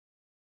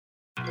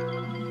Loud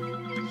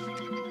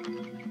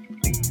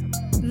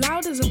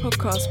is a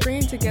podcast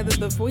bringing together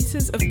the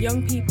voices of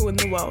young people in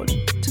the world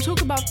to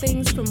talk about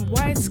things from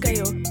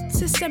wide-scale,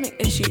 systemic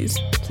issues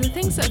to the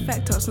things that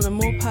affect us on a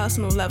more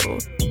personal level,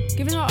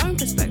 giving our own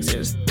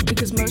perspectives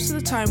because most of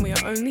the time we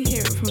are only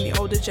hearing from the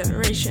older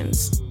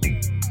generations.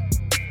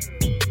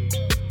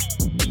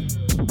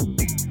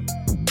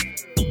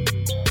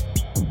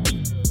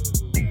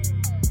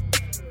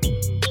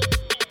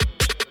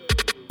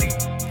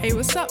 Hey,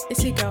 what's up?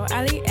 It's your girl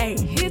Ali A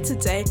here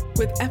today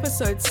with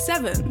episode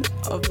 7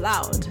 of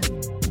Loud.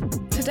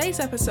 Today's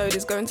episode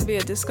is going to be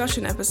a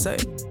discussion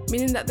episode,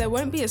 meaning that there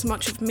won't be as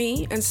much of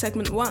me in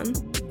segment 1,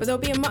 but there'll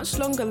be a much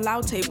longer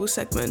Loud Table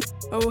segment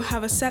where we'll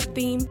have a set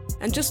theme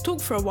and just talk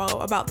for a while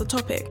about the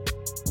topic.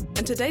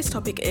 And today's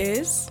topic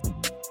is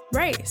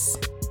race.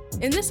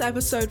 In this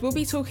episode, we'll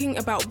be talking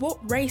about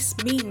what race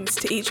means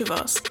to each of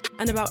us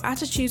and about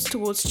attitudes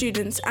towards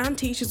students and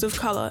teachers of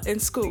colour in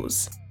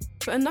schools.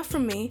 But enough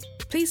from me,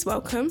 please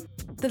welcome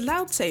the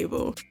Loud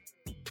Table.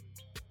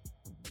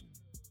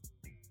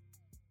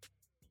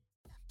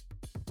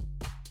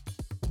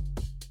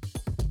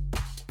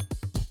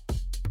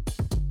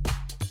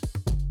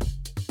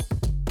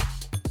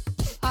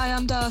 Hi,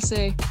 I'm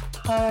Darcy.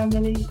 Hi, I'm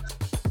Millie.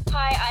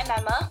 Hi, I'm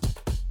Emma.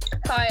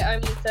 Hi,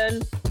 I'm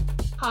Ethan.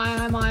 Hi,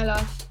 I'm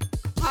Isla.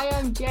 Hi,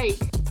 I'm Jake.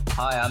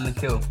 Hi, I'm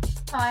Nikhil.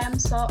 Hi, I'm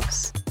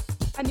Socks.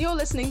 And you're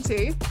listening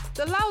to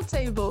the Loud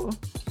Table.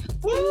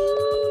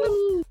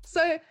 Woo!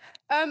 So,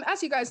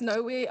 as you guys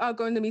know, we are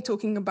going to be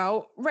talking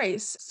about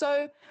race.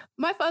 So,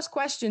 my first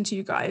question to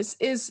you guys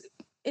is,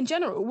 in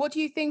general, what do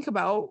you think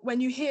about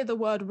when you hear the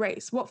word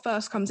race? What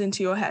first comes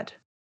into your head?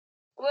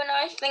 When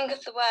I think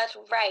of the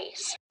word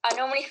race, I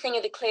normally think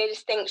of the clear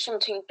distinction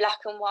between black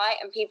and white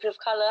and people of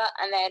colour,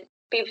 and then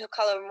people of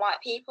colour and white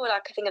people.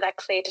 Like, I think of that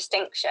clear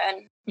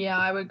distinction. Yeah,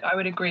 I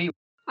would agree.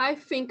 I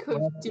think of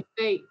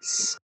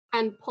debates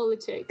and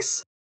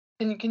politics.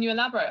 Can you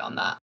elaborate on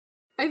that?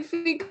 I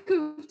think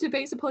of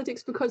debates and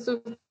politics because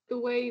of the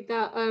way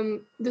that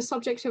the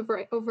subject of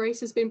race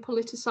has been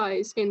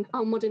politicised in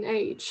our modern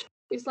age.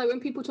 It's like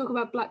when people talk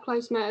about Black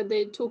Lives Matter,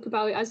 they talk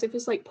about it as if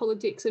it's like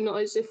politics and not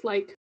as if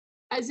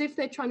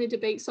they're trying to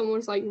debate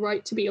someone's like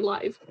right to be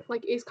alive.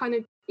 Like it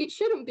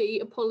shouldn't be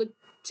a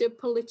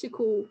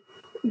political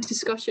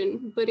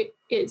discussion, but it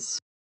is.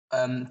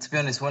 To be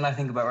honest, when I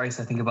think about race,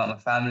 I think about my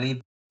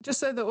family. Just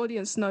so the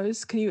audience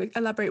knows, can you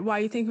elaborate why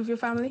you think of your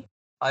family?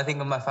 I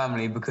think of my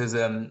family because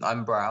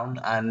I'm brown,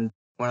 and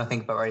when I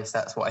think about race,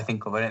 that's what I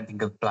think of. I don't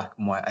think of black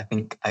and white. I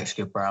think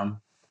actually of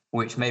brown,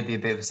 which may be a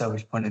bit of a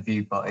selfish point of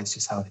view, but it's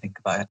just how I think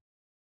about it.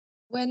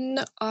 When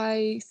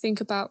I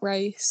think about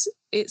race,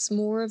 it's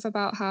more of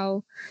about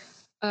how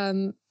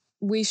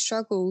we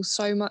struggle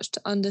so much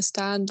to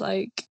understand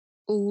like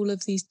all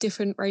of these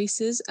different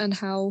races and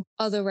how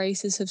other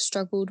races have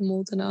struggled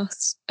more than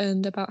us,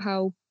 and about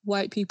how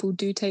white people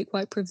do take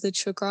white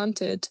privilege for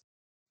granted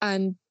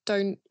and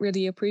don't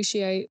really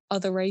appreciate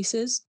other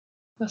races.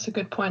 That's a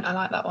good point. I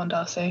like that one,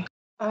 Darcy.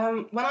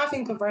 When I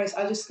think of race,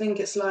 I just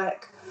think it's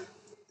like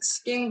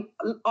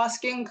our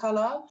skin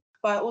colour,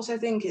 but I also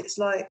think it's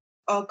like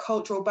our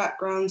cultural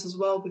backgrounds as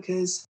well,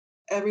 because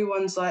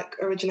everyone's like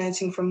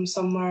originating from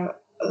somewhere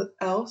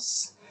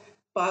else.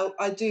 But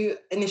I do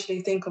initially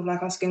think of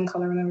like our skin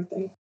colour and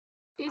everything.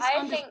 It's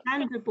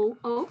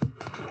understandable.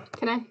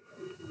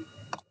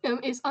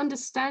 It's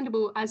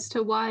understandable as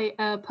to why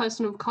a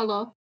person of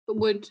colour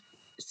would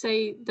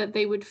say that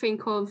they would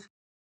think of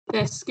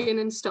their skin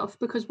and stuff,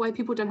 because white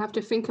people don't have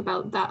to think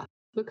about that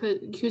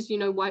because you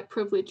know, white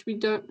privilege.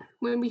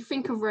 When we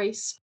think of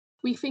race,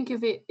 we think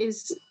of it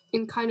as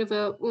in kind of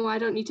I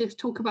don't need to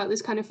talk about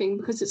this kind of thing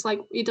because it's like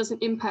it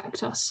doesn't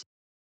impact us.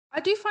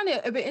 I do find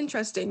it a bit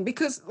interesting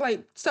because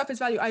like stuff is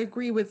value. I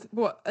agree with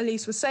what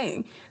Elise was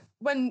saying.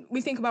 When we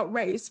think about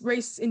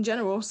race in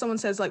general, someone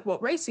says like,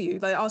 what race are you?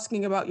 They're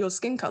asking about your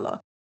skin colour.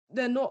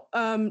 They're not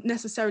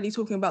necessarily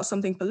talking about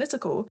something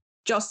political,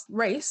 just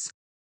race.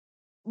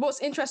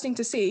 What's interesting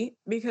to see,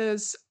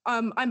 because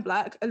I'm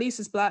black, Elise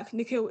is black,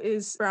 Nikhil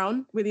is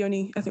brown, we're the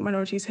only, I think,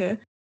 minorities here.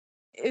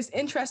 It's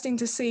interesting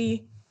to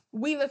see,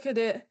 we look at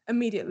it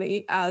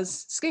immediately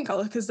as skin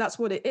colour because that's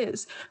what it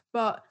is.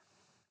 But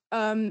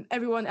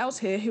everyone else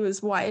here who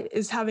is white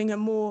is having a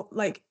more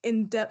like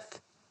in-depth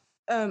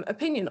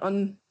opinion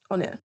on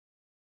it.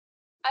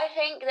 I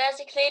think there's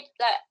a clear,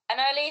 like, I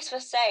know Elise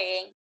was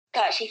saying,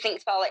 she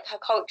thinks about like her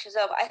culture as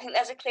well, but I think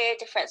there's a clear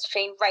difference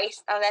between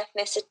race and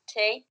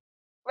ethnicity.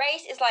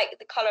 Race is like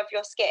the colour of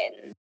your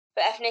skin,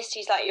 but ethnicity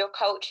is like your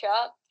culture.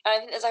 And I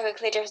think there's like a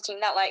clear difference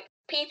between that. Like,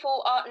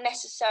 people aren't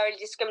necessarily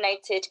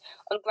discriminated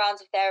on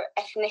grounds of their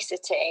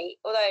ethnicity,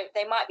 although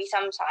they might be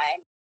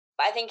sometimes.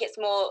 But I think it's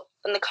more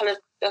on the colour of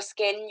your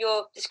skin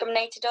you're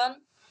discriminated on.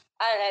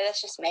 I don't know,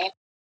 that's just me.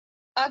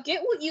 I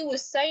get what you were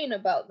saying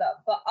about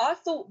that, but I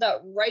thought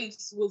that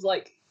race was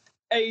like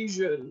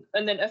Asian,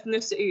 and then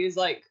ethnicity is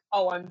like,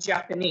 oh, I'm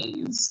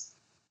Japanese.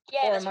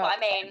 Yeah, that's what I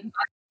mean.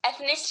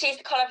 Ethnicity is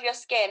the colour of your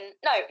skin.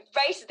 No,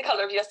 race is the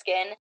colour of your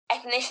skin.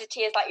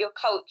 Ethnicity is like your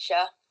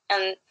culture,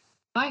 and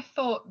I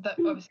thought that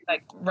obviously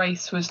like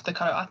race was the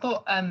colour. I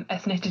thought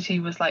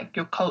ethnicity was like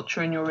your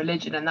culture and your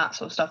religion and that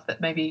sort of stuff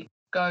that maybe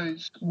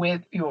goes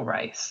with your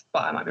race,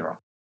 but I might be wrong.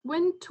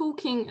 When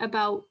talking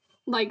about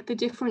like the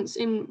difference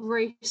in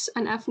race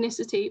and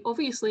ethnicity,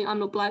 obviously I'm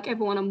not black,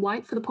 everyone, I'm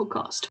white for the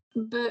podcast.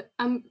 But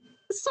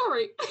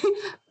sorry.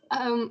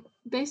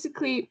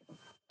 Basically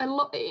a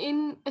lot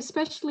in,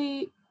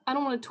 especially, I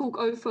don't want to talk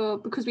over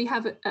because we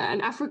have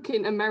an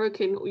African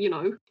American,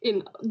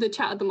 in the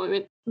chat at the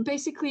moment.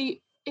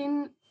 Basically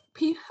in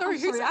Sorry,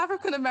 who's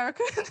African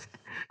American?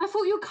 I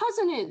thought your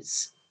cousin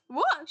is.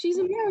 What? She's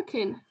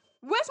American.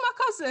 Where's my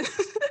cousin?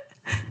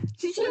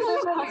 Did you know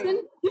your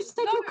cousin? You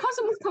said your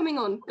cousin was coming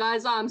on.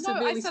 Guys, I'm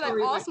severely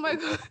sorry. I asked my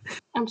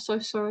I'm so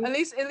sorry. At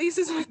least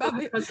it's my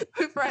family.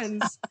 We're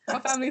friends. Our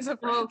families are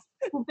friends.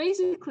 Well,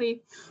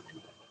 basically,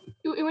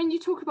 when you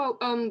talk about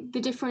the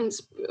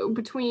difference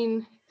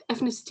between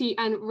ethnicity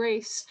and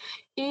race,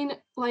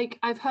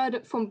 I've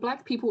heard from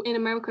Black people in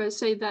America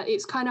say that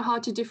it's kind of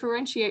hard to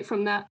differentiate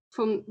from that,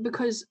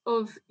 because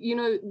of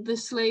the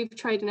slave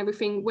trade and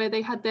everything, where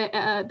they had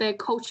their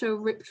culture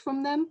ripped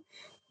from them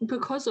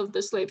because of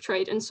the slave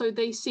trade, and so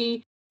they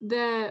say,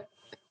 I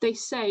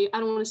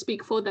don't want to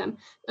speak for them,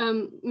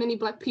 many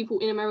Black people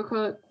in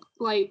America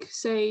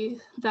say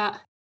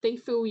that they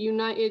feel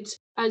united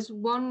as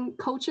one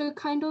culture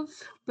kind of,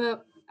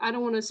 but I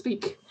don't want to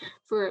speak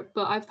for it,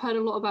 but I've heard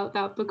a lot about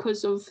that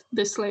because of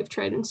the slave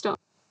trade and stuff.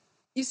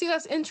 You see,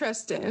 that's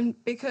interesting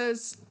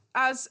because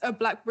as a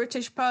Black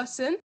British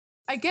person,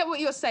 I get what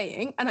you're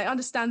saying, and I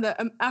understand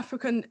that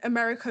African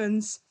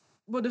Americans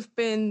would have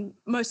been,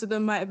 most of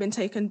them might have been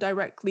taken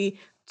directly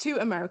to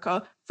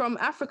America from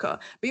Africa.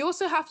 But you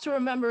also have to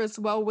remember as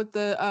well with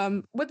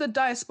the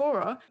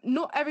diaspora,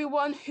 not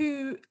everyone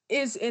who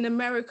is in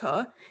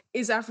America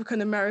is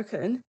African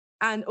American,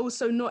 and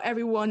also not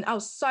everyone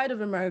outside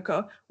of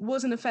America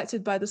wasn't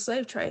affected by the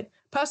slave trade.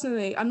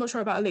 Personally, I'm not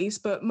sure about Elise,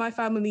 but my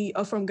family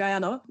are from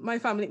Guyana.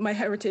 My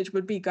heritage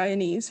would be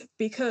Guyanese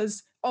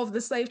because of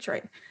the slave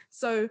trade.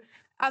 So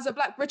as a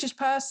Black British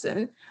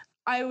person,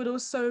 I would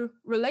also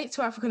relate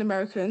to African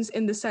Americans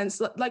in the sense,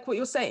 like what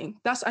you're saying.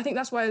 I think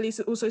that's why Elise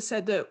also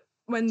said that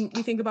when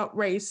we think about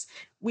race,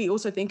 we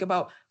also think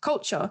about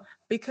culture,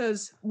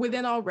 because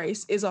within our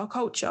race is our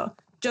culture.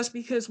 Just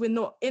because we're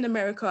not in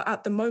America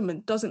at the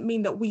moment doesn't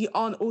mean that we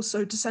aren't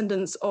also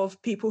descendants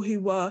of people who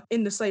were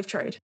in the slave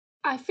trade.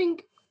 I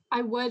think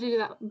I worded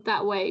it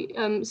that way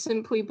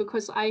simply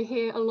because I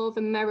hear a lot of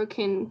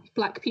American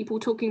Black people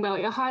talking about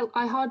it.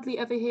 I hardly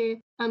ever hear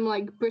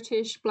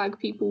British Black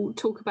people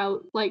talk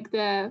about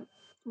their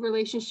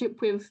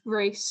relationship with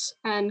race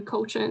and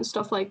culture and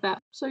stuff like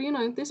that. So,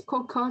 this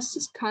podcast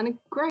is kind of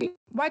great.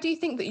 Why do you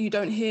think that you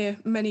don't hear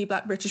many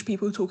Black British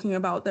people talking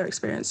about their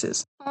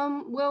experiences?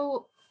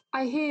 Well,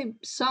 I hear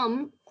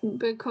some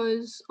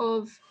because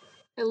of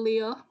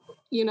Aaliyah,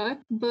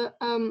 but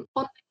on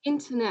the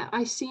internet,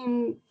 it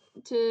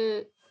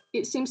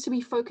seems to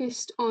be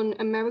focused on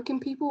American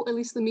people, at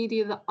least the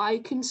media that I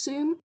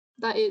consume,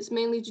 that it's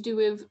mainly to do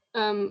with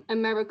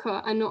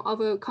America and not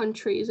other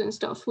countries and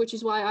stuff, which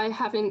is why I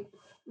haven't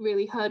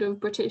really heard of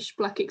British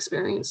Black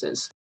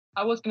experiences.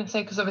 I was going to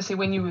say, because obviously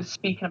when you were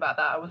speaking about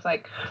that, I was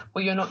like,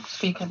 well, you're not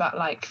speaking about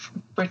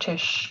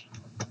British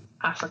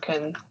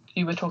African.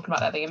 You were talking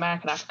about the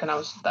American African. I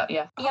was that,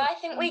 yeah. Yeah, I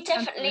think we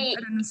definitely. I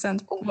don't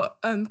understand. What?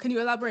 Can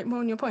you elaborate more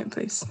on your point,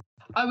 please?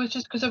 I was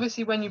just, because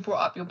obviously when you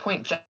brought up your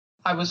point, Jen,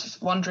 I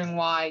was wondering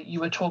why you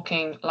were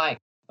talking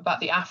about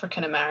the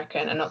African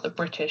American and not the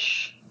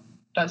British.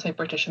 Don't say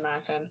British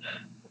American.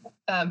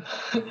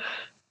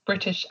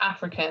 British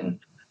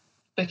African,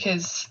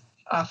 because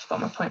I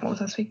forgot my point. What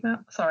was I speaking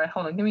about? Sorry,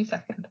 hold on. Give me a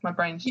second. My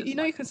brain's just...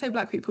 You can say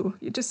Black people.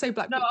 You just say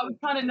Black people. No, I was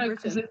trying to know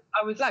because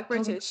I was... Black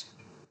British.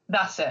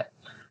 That's it.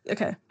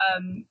 Okay.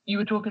 You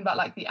were talking about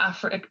the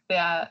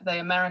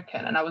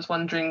American, and I was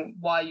wondering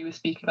why you were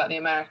speaking about the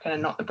American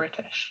and not the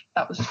British.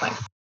 That was just my...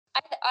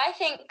 I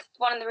think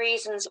one of the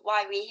reasons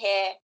why we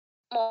hear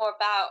more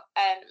about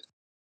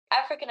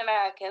African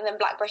American than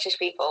Black British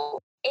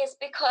people is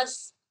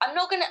because I'm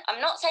not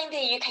saying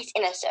the UK's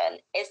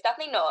innocent. It's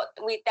definitely not.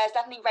 There's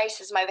definitely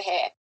racism over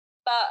here,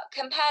 but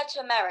compared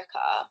to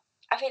America,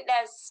 I think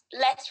there's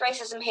less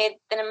racism here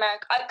than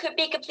America. I could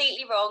be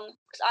completely wrong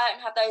because I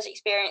don't have those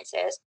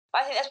experiences.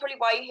 But I think that's probably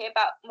why you hear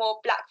about more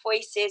Black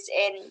voices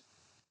in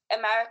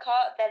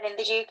America than in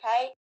the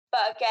UK.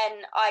 But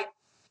again,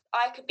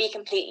 I could be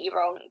completely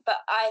wrong, but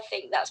I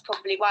think that's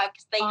probably why,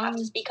 because they have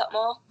to speak up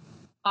more.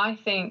 I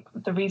think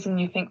the reason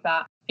you think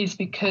that is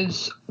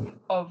because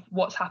of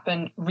what's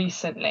happened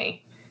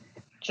recently.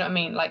 Do you know what I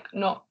mean?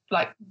 Not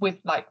with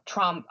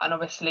Trump and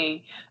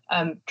obviously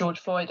George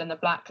Floyd and the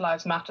Black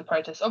Lives Matter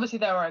protests. Obviously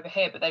they were over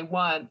here, but they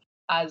weren't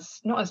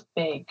not as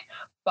big.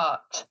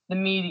 But the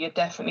media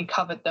definitely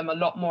covered them a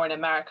lot more in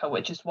America,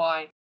 which is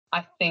why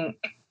I think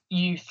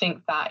you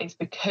think that is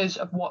because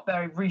of what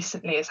very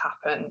recently has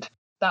happened.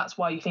 That's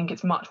why you think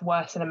it's much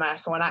worse in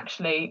America, when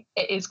actually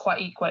it is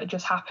quite equal. It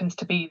just happens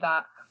to be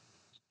that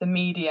the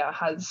media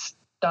has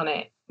done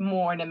it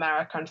more in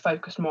America and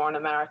focused more on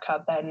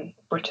America than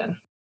Britain.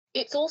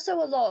 It's also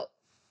a lot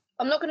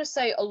I'm not going to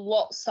say a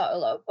lot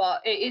subtler,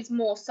 but it is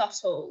more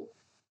subtle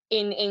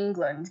in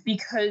England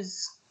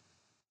because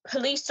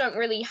police don't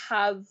really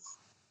have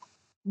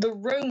the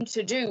room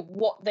to do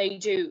what they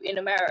do in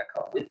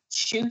America with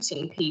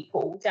shooting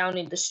people down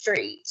in the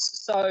streets.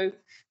 So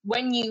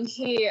when you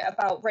hear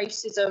about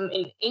racism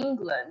in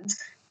England,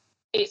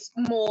 it's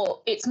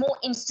more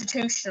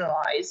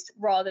institutionalized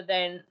rather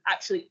than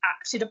actually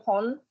acted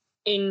upon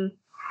in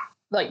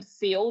like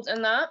field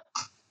and that.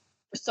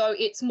 So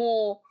it's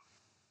more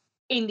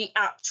in the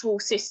actual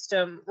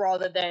system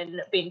rather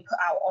than being put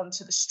out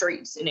onto the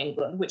streets in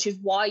England, which is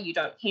why you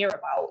don't hear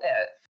about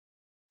it,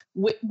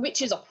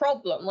 which is a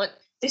problem. Like,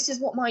 this is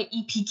what my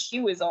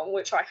EPQ is on,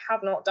 which I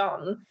have not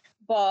done.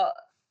 But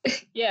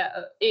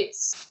yeah,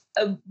 it's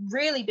a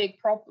really big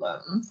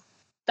problem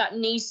that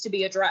needs to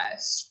be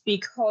addressed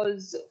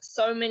because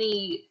so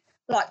many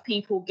Black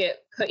people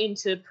get put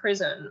into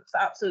prison for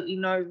absolutely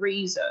no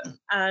reason.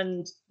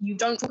 And you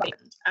don't talk about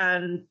it,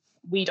 and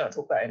we don't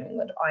talk about it in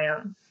England. I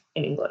am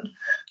in England.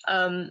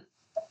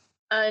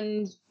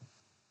 And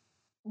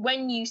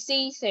when you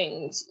see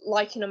things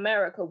like in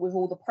America with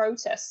all the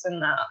protests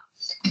and that,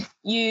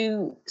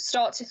 you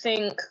start to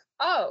think,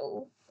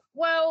 oh,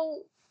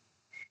 well,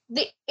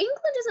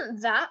 England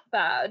isn't that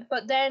bad.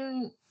 But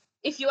then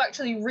if you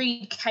actually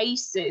read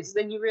cases,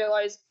 then you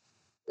realize,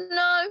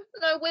 no,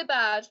 we're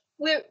bad.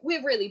 We're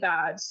really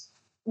bad.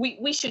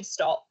 We should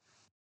stop.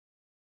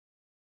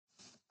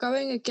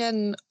 Going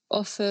again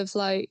off of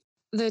like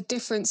the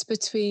difference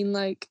between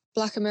like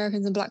Black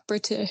Americans and Black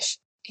British,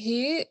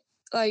 here,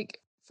 like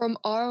from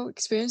our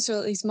experience, or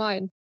at least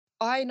mine,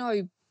 I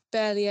know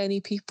barely any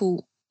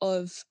people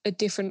of a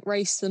different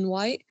race than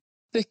white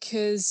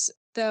because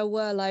there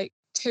were like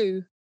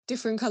 2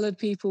 different coloured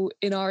people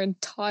in our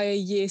entire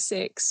year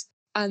 6.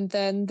 And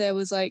then there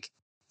was like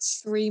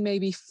 3,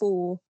 maybe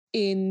 4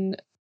 in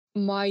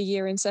my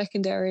year in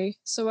secondary.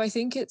 So I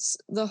think it's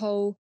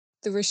the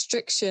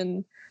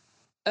restriction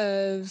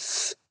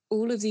of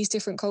all of these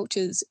different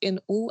cultures in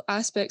all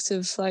aspects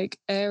of like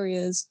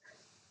areas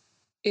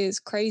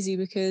is crazy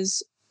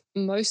because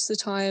most of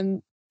the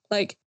time,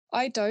 like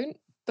I don't,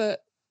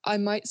 but I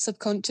might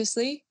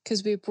subconsciously,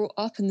 because we're brought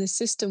up in this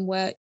system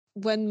where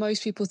when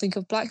most people think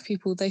of Black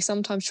people, they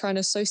sometimes try and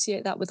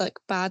associate that with like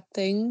bad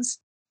things.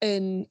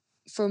 And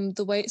from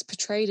the way it's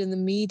portrayed in the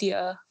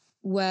media,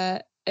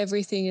 where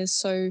everything is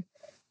so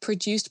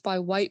produced by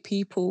white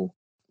people,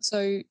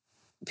 so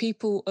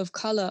people of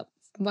colour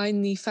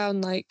mainly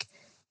found like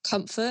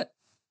comfort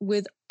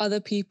with other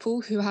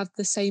people who have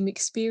the same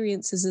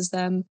experiences as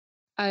them,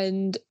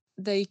 and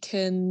they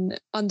can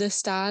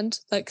understand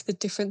like the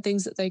different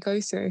things that they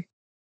go through.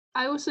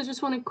 I also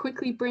just want to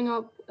quickly bring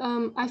up,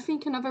 I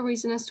think another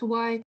reason as to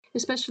why,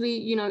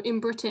 especially, in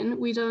Britain,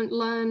 we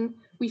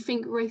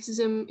think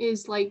racism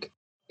is like,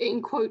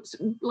 in quotes,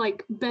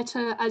 like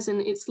better as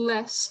in it's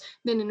less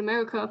than in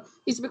America,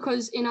 is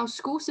because in our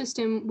school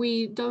system,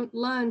 we don't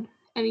learn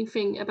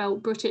anything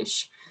about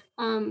British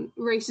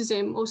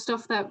racism or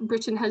stuff that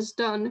Britain has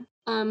done,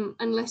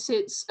 unless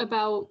it's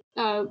about,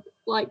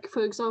 like,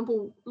 for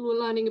example, we're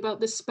learning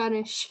about the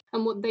Spanish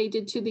and what they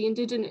did to the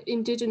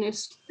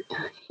indigenous,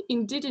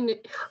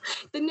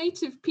 the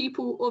native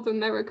people of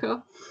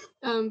America.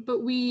 But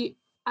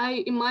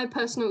in my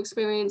personal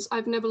experience,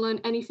 I've never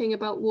learned anything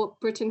about what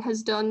Britain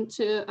has done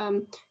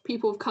to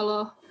people of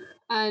colour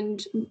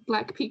and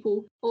Black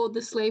people or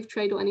the slave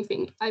trade or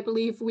anything. I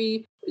believe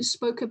we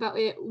spoke about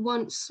it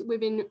once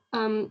within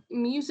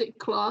music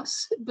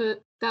class,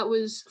 but that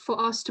was for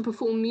us to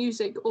perform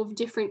music of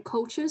different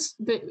cultures,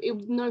 but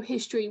no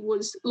history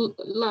was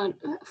learned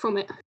from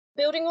it.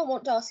 Building on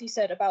what Darcy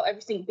said about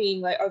everything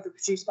being like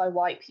overproduced by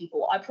white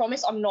people, I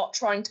promise I'm not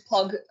trying to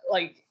plug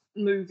like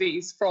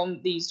movies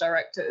from these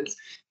directors,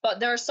 but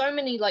there are so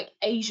many like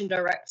Asian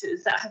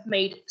directors that have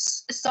made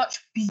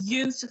such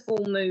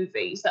beautiful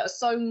movies that are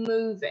so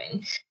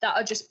moving that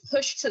are just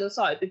pushed to the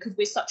side because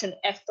we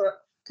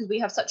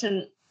have such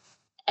an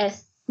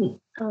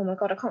oh my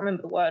god, I can't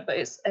remember the word, but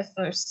it's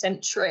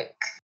ethnocentric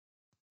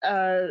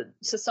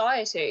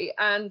society.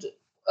 And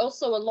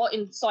also a lot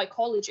in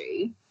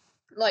psychology,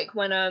 like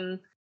when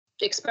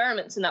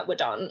experiments and that were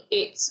done,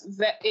 it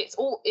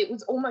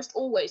was almost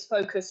always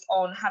focused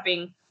on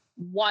having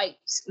white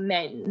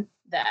men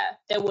there.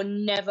 There were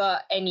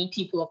never any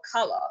people of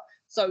color.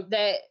 So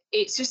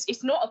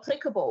it's not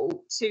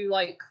applicable to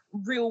like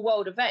real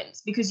world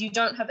events because you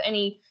don't have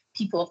any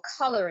people of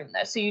color in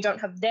there. So you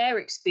don't have their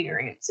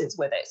experiences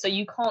with it. So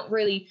you can't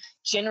really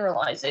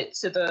generalize it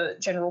to the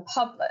general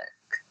public.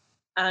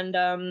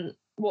 And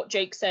what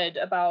Jake said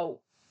about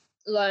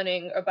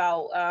learning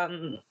about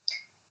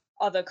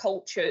other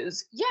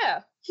cultures,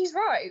 yeah, he's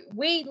right.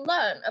 We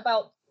learn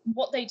about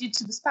what they did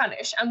to the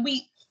Spanish, and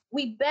we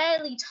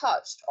barely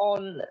touched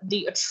on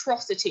the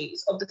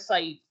atrocities of the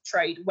slave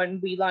trade when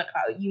we learned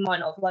about it. You might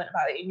not have learned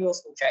about it in your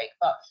school, Jake,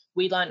 but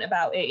we learned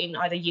about it in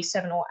either year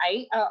 7 or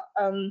 8 at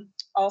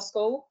our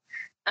school.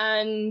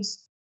 And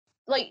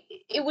like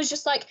it was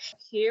just like,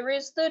 here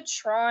is the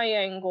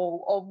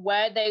triangle of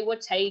where they were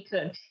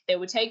taken. They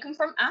were taken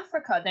from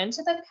Africa, then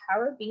to the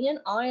Caribbean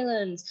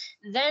islands,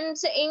 then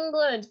to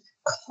England.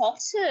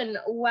 Cotton,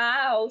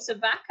 wow.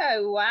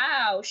 Tobacco,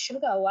 wow.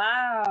 Sugar,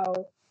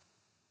 wow.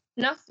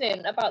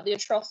 Nothing about the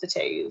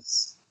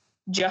atrocities,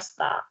 just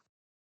that.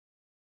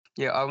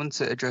 Yeah, I want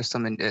to address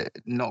something,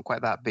 not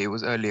quite that, but it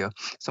was earlier.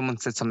 Someone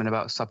said something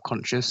about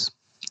subconscious.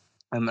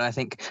 And I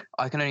think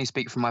I can only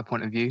speak from my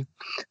point of view.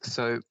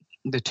 So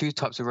the two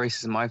types of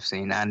racism I've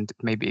seen and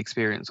maybe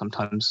experienced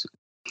sometimes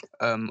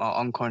are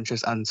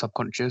unconscious and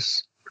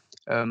subconscious.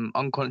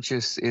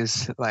 Unconscious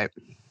is like,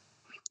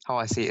 how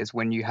I see it is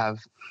when you have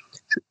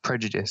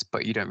prejudice,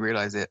 but you don't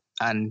realize it.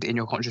 And in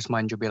your conscious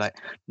mind, you'll be like,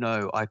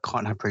 no, I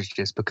can't have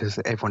prejudice because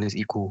everyone is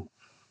equal.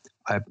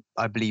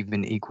 I believe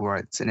in equal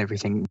rights and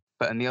everything.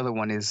 But and the other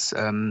one is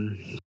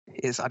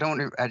I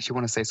don't actually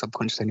want to say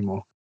subconscious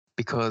anymore,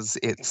 because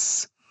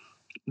it's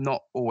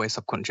not always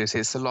subconscious.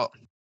 It's a lot.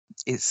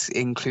 It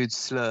includes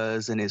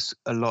slurs, and it's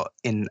a lot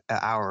in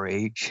our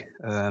age.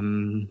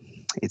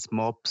 It's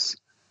mobs,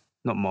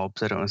 not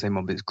mobs. I don't want to say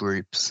mob. It's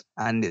groups,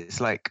 and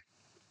it's like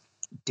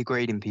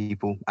degrading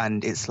people,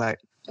 and it's like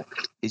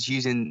it's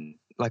using,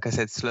 like I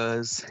said,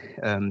 slurs,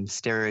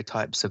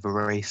 stereotypes of a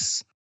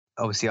race.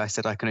 Obviously, I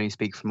said I can only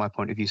speak from my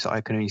point of view, so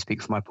I can only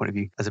speak from my point of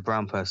view as a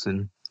brown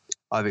person.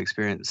 I've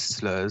experienced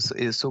slurs.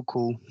 It's so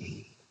cool.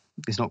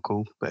 It's not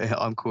cool, but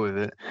I'm cool with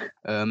it.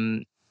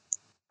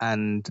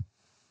 And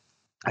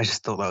I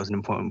just thought that was an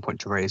important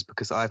point to raise,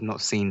 because I've not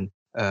seen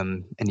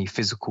any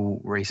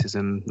physical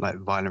racism, like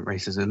violent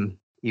racism,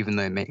 even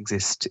though it may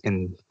exist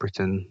in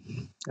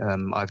Britain.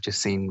 I've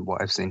just seen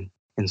what I've seen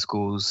in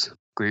schools,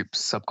 groups,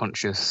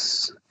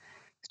 subconscious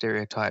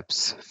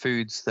stereotypes,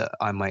 foods that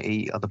I might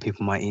eat, other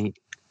people might eat,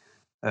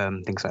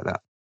 things like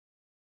that.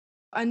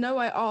 I know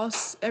I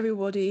asked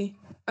everybody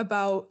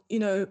about,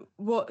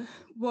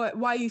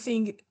 why you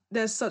think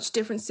there's such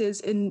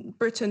differences in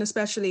Britain,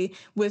 especially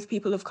with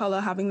people of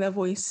colour having their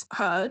voice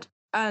heard.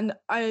 And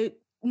I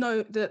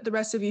know that the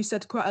rest of you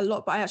said quite a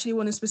lot, but I actually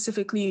want to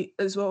specifically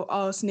as well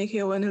ask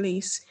Nikhil and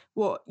Elise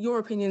what your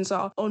opinions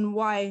are on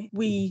why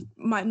we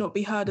might not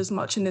be heard as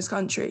much in this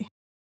country.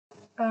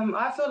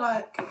 I feel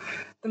like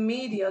the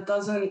media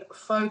doesn't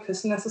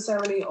focus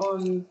necessarily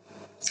on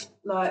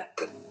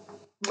like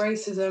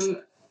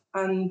racism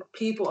and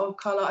people of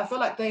colour. I feel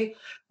like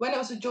when it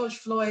was the George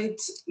Floyd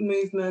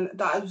movement,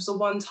 that was the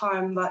one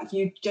time that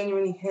you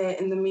genuinely hear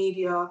in the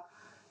media,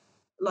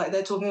 like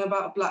they're talking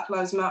about Black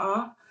Lives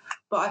Matter.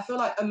 But I feel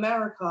like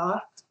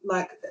America,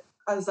 like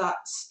as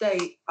that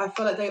state, I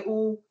feel like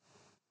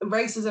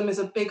racism is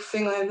a big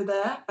thing over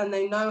there, and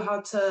they know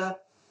how to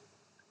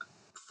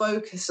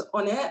focus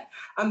on it.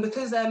 And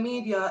because their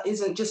media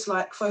isn't just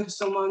like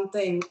focused on one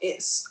thing,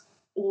 it's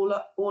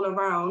all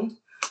around.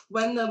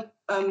 When the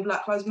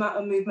Black Lives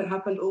Matter movement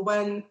happened, or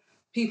when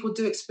people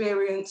do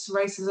experience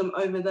racism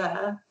over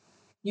there,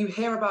 you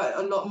hear about it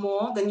a lot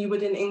more than you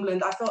would in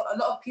England. I felt a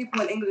lot of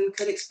people in England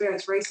could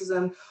experience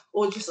racism,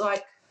 or just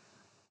like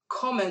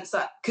comments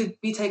that could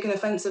be taken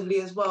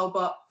offensively as well,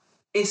 but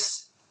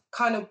it's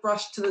kind of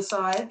brushed to the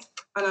side.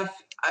 And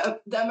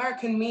the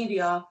American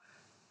media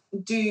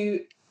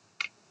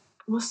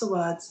what's the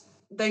word?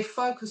 They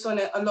focus on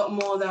it a lot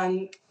more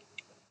than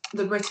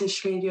the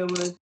British media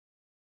would.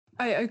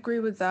 I agree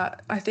with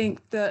that. I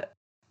think that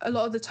a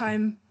lot of the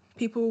time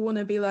people want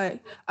to be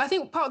like, I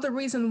think part of the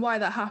reason why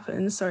that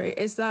happens,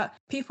 is that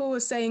people were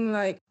saying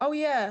like, oh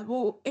yeah,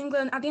 well,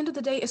 England, at the end of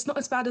the day, it's not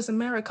as bad as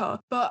America.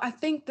 But I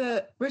think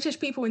that British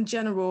people in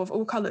general of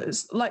all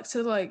colours like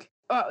to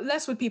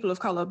less with people of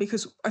colour,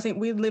 because I think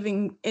we're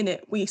living in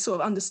it, we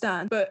sort of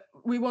understand, but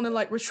we want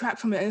to retract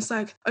from it. And it's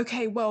like,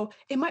 okay, well,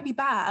 it might be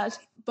bad,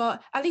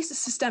 but at least it's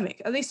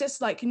systemic. At least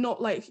it's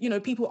not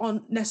people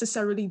aren't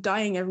necessarily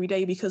dying every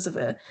day because of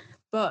it.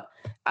 But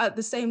at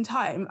the same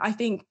time, I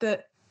think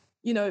that,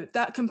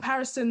 that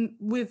comparison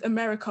with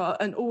America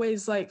and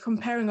always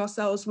comparing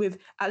ourselves with,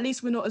 at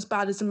least we're not as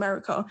bad as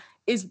America,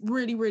 is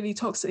really, really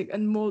toxic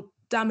and more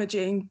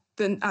damaging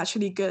than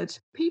actually good.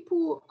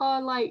 People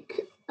are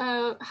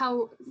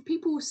how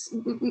people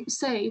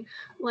say,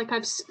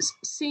 I've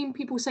seen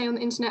people say on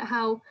the internet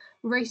how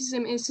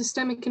racism is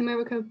systemic in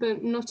America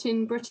but not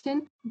in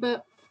Britain.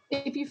 But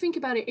if you think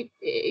about it,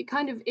 it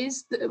kind of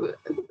is.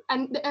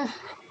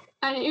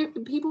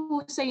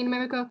 People say in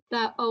America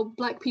that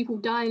black people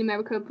die in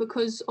America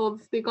because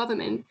of the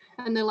government,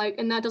 and they're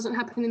and that doesn't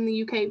happen in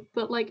the UK,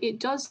 but it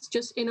does,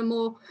 just in a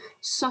more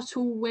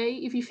subtle way.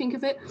 If you think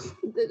of it,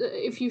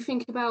 if you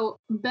think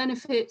about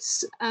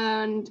benefits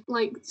and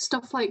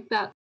stuff like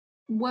that,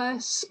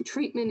 worse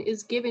treatment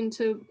is given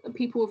to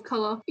people of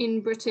colour in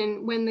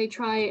Britain when they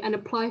try and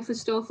apply for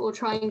stuff or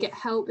try and get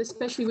help,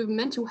 especially with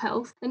mental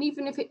health. And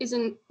even if it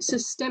isn't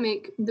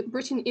systemic,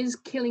 Britain is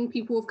killing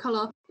people of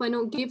colour by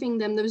not giving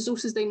them the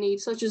resources they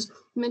need, such as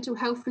mental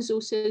health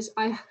resources.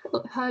 I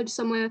heard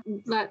somewhere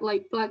that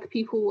black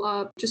people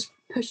are just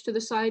pushed to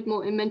the side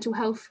more in mental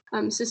health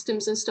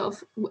systems and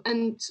stuff,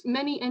 and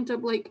many end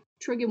up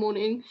trigger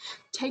warning,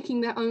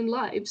 taking their own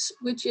lives,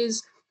 which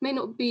may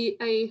not be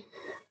a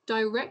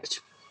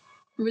direct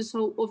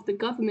result of the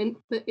government,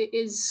 but it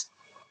is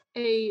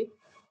a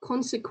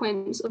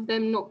consequence of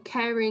them not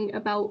caring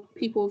about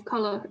people of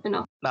color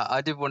enough. Now,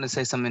 I did want to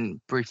say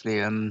something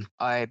briefly.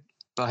 I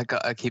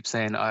keep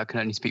saying I can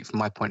only speak from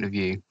my point of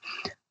view.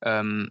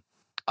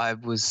 I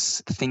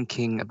was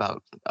thinking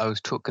about, I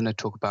was going to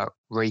talk about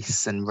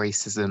race and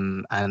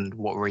racism and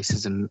what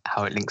racism,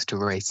 how it links to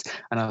race.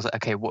 And I was like,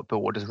 okay, but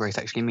what does race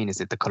actually mean? Is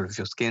it the color of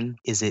your skin?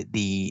 Is it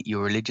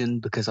your religion?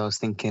 Because I was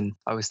thinking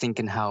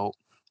how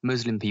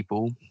Muslim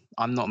people,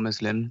 I'm not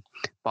Muslim,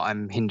 but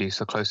I'm Hindu,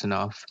 so close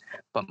enough.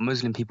 But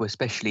Muslim people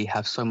especially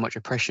have so much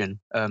oppression,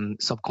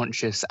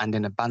 subconscious and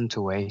in a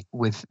banter way,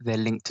 with their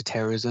link to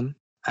terrorism.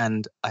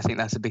 And I think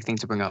that's a big thing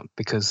to bring up,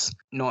 because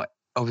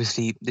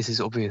obviously, this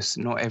is obvious.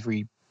 Not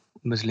every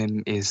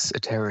Muslim is a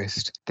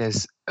terrorist.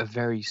 There's a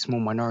very small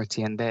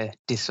minority, and they're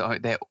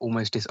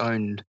almost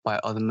disowned by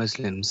other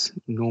Muslims,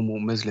 normal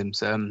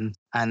Muslims.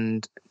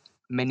 And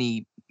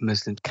many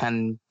Muslims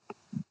can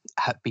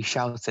be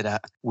shouted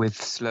at with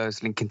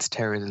slurs linking to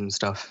terrorism and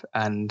stuff.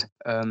 And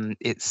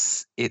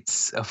it's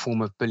a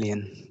form of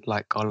bullying,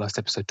 like our last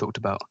episode talked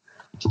about.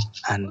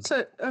 And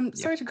so,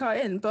 sorry to cut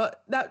in,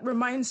 but that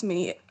reminds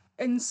me,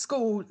 in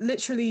school,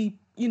 literally,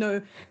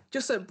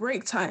 just at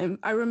break time,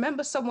 I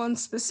remember someone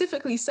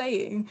specifically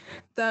saying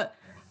that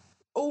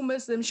all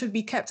Muslims should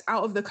be kept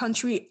out of the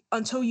country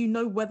until you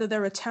know whether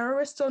they're a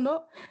terrorist or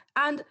not.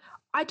 And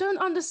I don't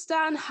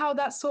understand how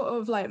that sort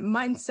of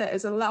mindset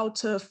is allowed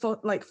to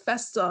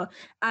fester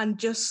and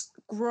just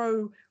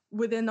grow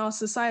within our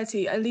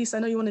society. At least I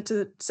know you wanted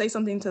to say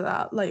something to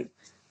that.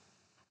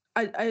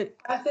 I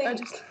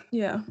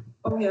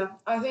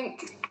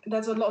think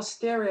there's a lot of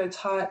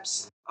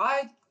stereotypes.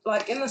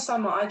 In the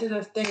summer, I did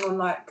a thing on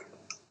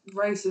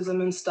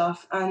racism and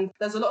stuff, and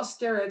there's a lot of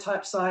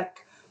stereotypes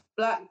like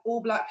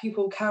all black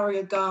people carry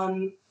a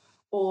gun,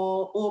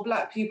 or all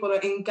black people are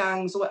in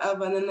gangs or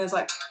whatever, and then there's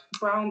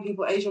brown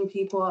people, Asian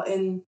people are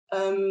in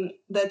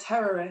they're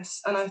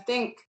terrorists. And I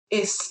think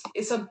it's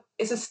a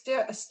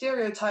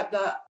stereotype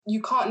that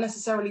you can't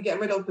necessarily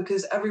get rid of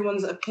because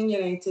everyone's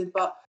opinionated,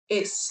 but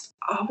it's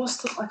I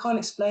can't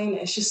explain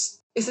it.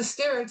 It's a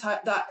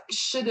stereotype that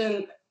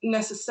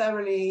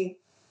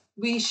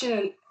we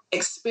shouldn't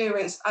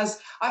experience. As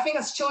I think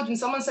as children,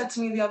 someone said to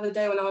me the other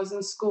day when I was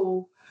in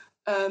school,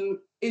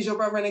 is your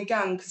brother in a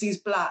gang because he's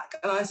black?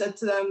 And I said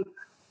to them,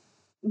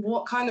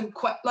 what kind of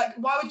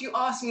why would you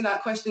ask me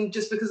that question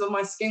just because of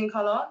my skin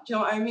color? Do you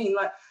know what I mean?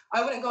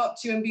 I wouldn't go up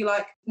to you and be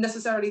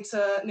necessarily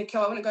to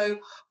Nikhil, I wouldn't go,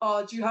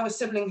 oh, do you have a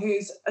sibling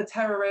who's a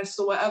terrorist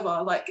or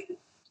whatever?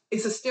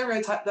 It's a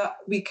stereotype that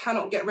we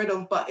cannot get rid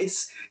of, but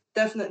it's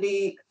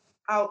definitely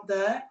out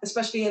there,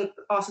 especially in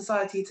our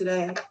society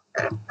today.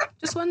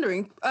 Just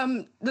wondering,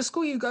 the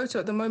school you go to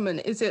at the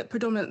moment, is it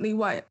predominantly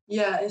white?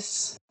 Yeah,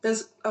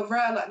 there's a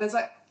rare, there's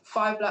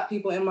 5 black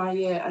people in my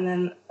year and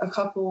then a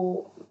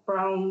couple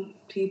brown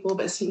people,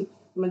 but it's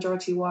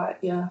majority white,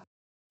 yeah.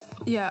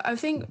 Yeah, I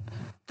think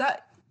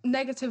that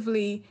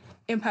negatively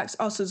impacts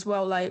us as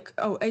well.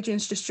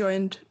 Adrian's just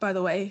joined, by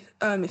the way,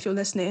 if you're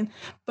listening.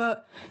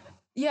 But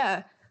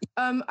yeah,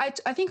 I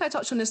think I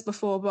touched on this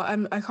before, but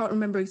I can't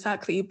remember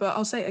exactly, but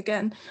I'll say it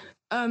again.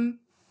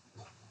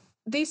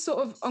 These sort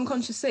of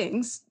unconscious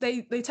things,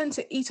 they tend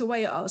to eat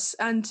away at us,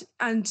 and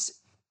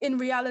in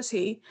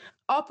reality,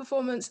 our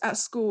performance at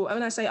school, and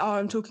when I say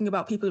I'm talking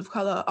about people of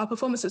colour, our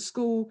performance at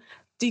school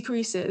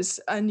decreases,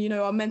 and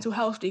our mental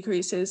health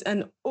decreases,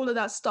 and all of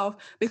that stuff,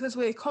 because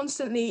we're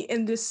constantly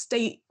in this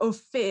state of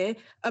fear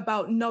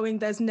about knowing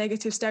there's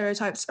negative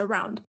stereotypes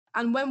around.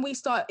 And when we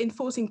start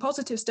enforcing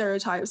positive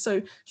stereotypes, so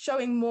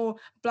showing more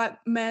black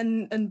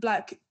men and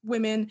black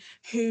women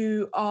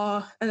who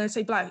are, and I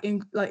say black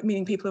in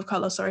meaning people of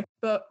color, sorry,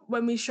 but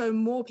when we show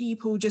more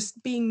people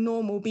just being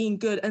normal, being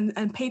good,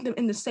 and paint them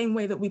in the same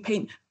way that we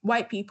paint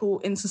white people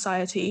in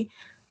society,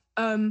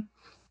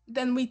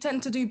 then we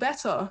tend to do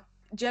better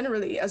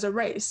generally as a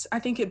race. I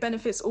think it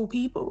benefits all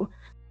people.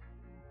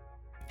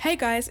 Hey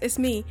guys, it's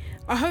me.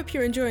 I hope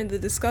you're enjoying the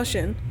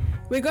discussion.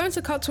 We're going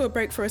to cut to a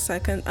break for a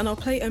second, and I'll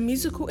play a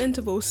musical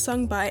interval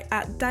sung by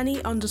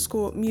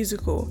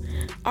 @Danny_musical.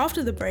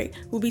 After the break,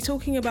 we'll be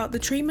talking about the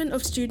treatment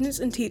of students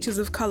and teachers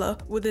of colour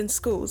within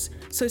schools,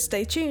 so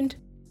stay tuned.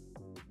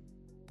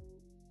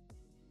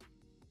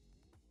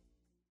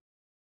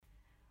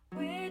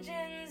 We're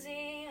Gen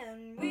Z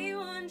and we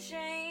want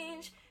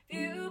change.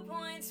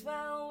 Viewpoints,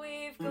 well,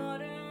 we've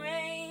got a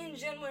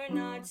range, and we're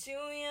not too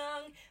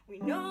young. We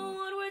know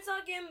what we're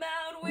talking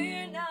about.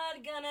 We're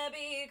not gonna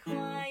be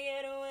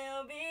quiet,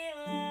 we'll be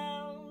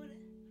loud.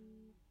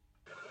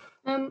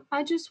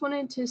 I just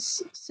wanted to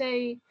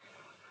say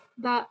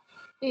that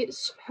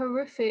it's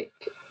horrific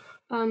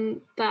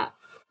that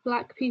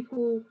black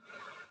people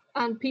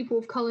and people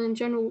of color in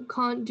general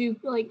can't do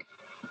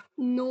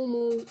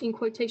normal, in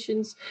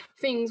quotations,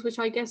 things which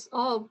I guess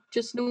are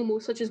just normal,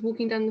 such as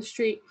walking down the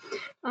street.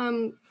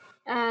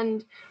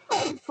 And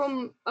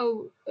from a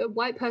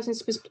white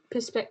person's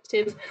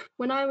perspective,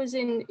 when I was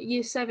in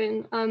year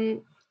 7,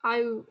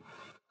 I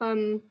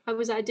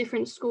was at a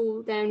different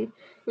school then,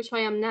 which I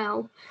am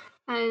now,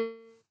 and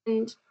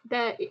And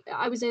there,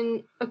 I was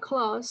in a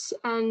class,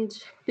 and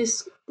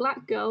this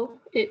black girl,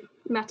 it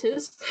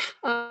matters,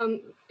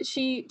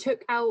 she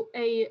took out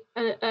a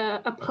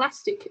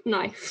plastic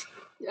knife.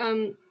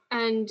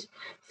 And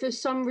for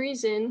some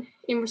reason,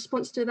 in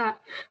response to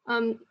that,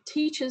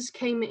 teachers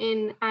came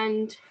in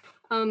and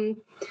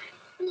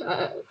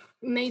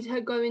made her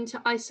go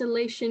into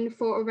isolation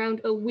for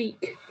around a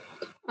week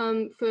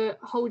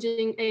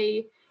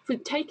for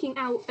taking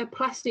out a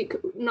plastic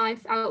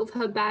knife out of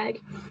her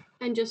bag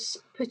and just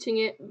putting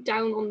it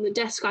down on the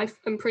desk,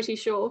 I'm pretty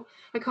sure.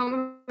 I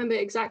can't remember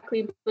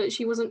exactly, but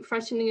she wasn't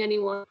threatening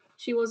anyone.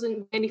 She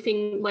wasn't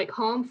anything like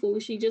harmful.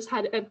 She just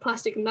had a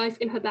plastic knife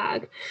in her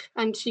bag,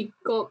 and she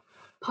got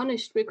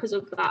punished because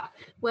of that.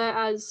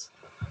 Whereas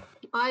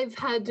I've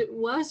had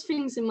worse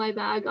things in my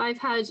bag. I've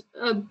had,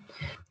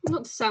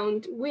 not to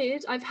sound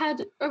weird, I've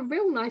had a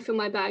real knife in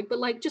my bag, but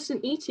like just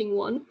an eating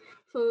one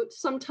for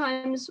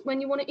sometimes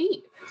when you want to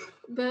eat.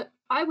 But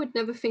I would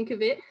never think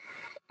of it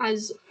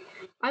as,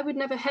 I would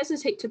never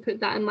hesitate to put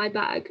that in my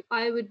bag.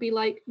 I would be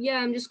like, yeah,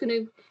 I'm just going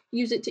to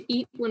use it to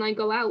eat when I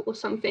go out or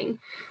something.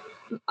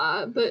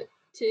 But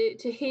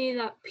to hear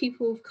that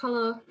people of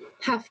colour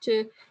have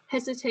to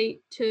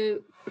hesitate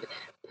to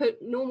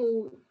put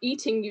normal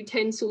eating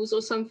utensils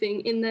or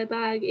something in their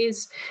bag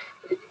is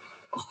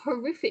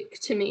horrific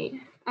to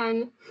me.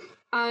 And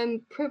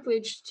I'm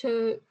privileged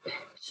to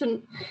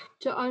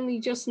only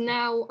just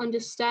now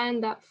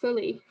understand that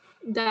fully,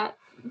 that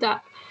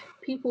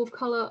people of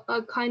colour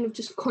are kind of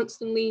just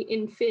constantly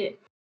in fear.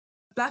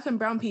 Black and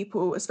brown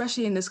people,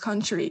 especially in this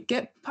country,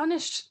 get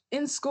punished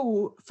in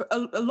school for a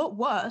lot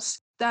worse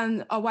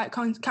than our white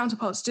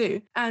counterparts do.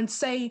 And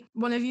say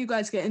one of you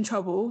guys get in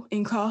trouble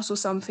in class or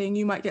something,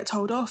 you might get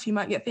told off, you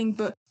might get things.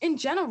 But in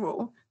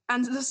general,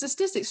 and the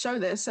statistics show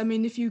this, I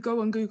mean, if you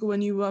go on Google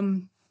and you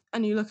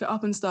look it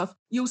up and stuff,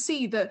 you'll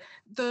see that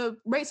the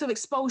rates of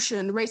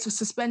expulsion, rates of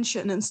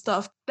suspension and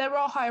stuff, there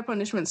are higher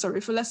punishments,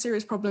 for less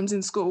serious problems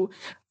in school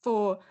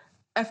for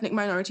ethnic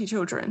minority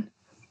children.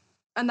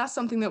 And that's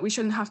something that we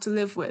shouldn't have to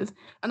live with.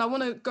 And I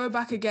want to go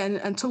back again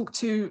and talk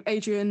to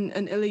Adrian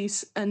and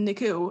Elise and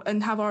Nikhil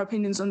and have our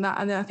opinions on that.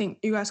 And then I think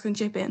you guys can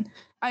chip in.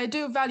 I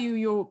do value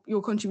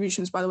your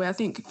contributions, by the way. I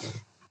think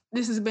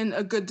this has been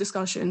a good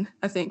discussion,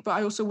 I think. But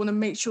I also want to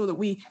make sure that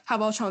we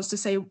have our chance to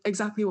say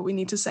exactly what we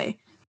need to say.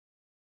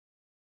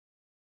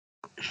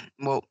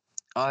 Well,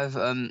 I've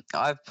been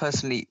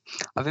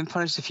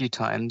punished a few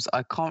times.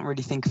 I can't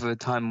really think of a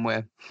time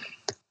where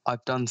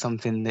I've done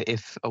something that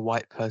if a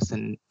white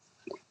person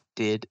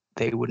did,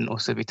 they wouldn't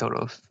also be told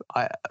off.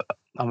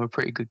 I'm a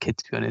pretty good kid,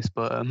 to be honest,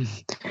 but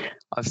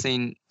I've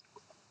seen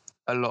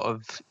a lot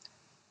of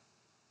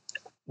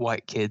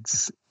white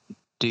kids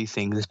do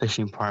things,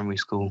 especially in primary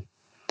school,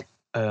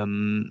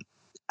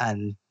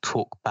 and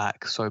talk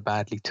back so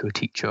badly to a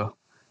teacher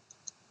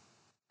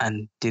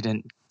and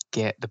didn't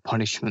get the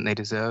punishment they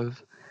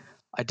deserve.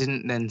 I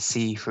didn't then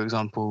see, for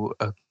example,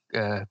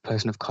 a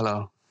person of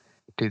colour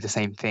do the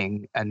same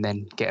thing and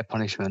then get a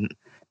punishment,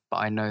 but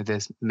I know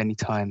there's many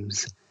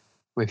times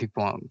where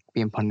people aren't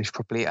being punished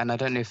properly. And I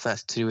don't know if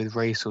that's to do with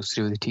race or to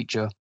do with the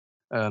teacher,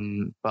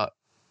 but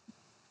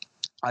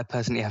I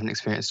personally haven't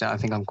experienced it. I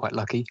think I'm quite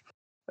lucky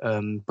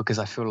because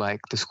I feel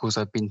like the schools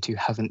I've been to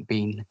haven't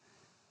been,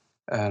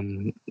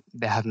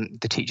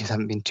 the teachers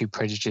haven't been too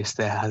prejudiced.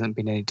 There hasn't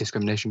been any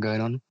discrimination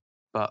going on,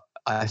 but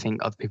I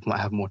think other people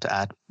might have more to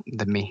add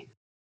than me.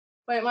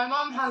 Wait, my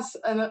mum has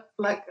an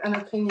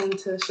opinion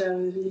to share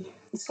with you.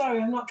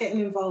 Sorry, I'm not getting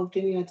involved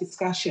in your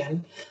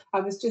discussion. I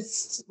was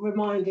just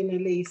reminding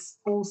Elise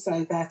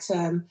also that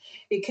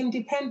it can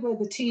depend where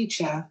the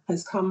teacher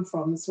has come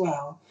from as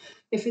well.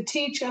 If a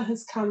teacher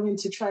has come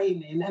into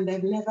training and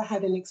they've never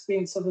had an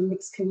experience of a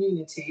mixed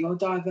community or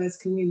diverse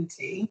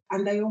community,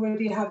 and they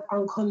already have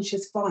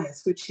unconscious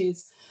bias, which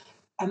is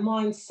a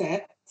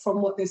mindset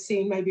from what they've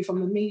seen maybe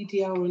from the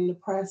media or in the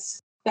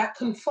press, that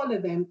can follow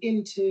them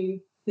into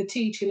the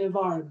teaching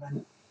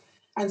environment.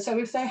 And so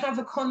if they have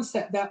a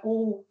concept that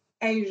all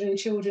Asian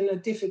children are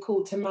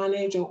difficult to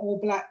manage or all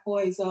black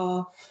boys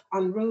are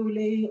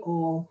unruly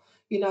or,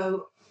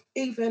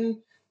 even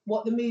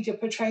what the media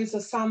portrays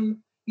of some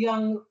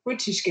young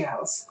British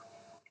girls,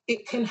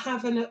 it can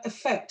have an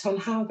effect on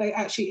how they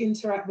actually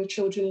interact with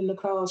children in the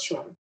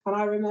classroom. And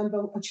I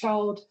remember a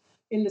child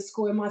in the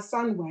school where my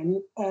son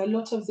went, a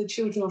lot of the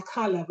children of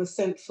colour were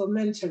sent for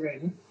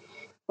mentoring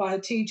by a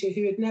teacher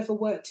who had never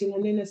worked in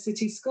an inner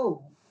city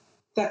school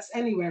that's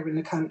anywhere in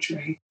the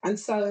country. And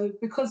so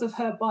because of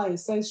her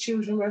bias, those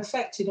children were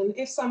affected. And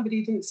if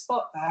somebody didn't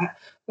spot that,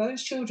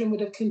 those children would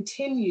have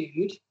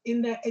continued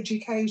in their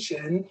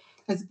education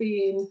as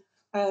being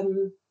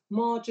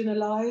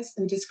marginalised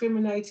and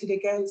discriminated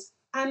against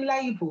and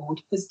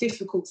labelled as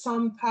difficult,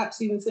 some perhaps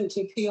even sent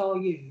to a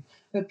PRU,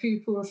 a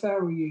pupil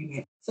referral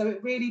unit. So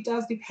it really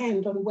does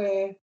depend on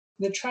where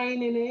the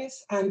training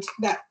is, and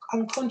that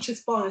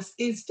unconscious bias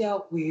is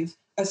dealt with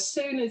as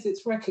soon as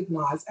it's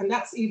recognised, and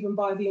that's even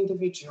by the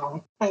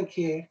individual. Thank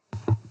you.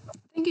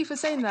 Thank you for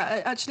saying that.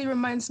 It actually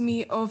reminds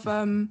me of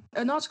an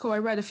article I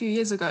read a few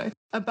years ago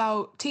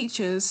about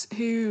teachers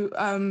who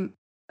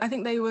I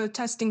think they were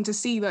testing to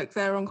see like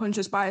their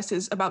unconscious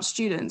biases about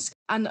students.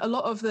 And a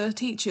lot of the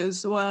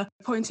teachers were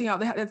pointing out,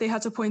 they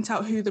had to point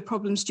out who the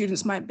problem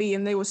students might be.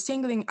 And they were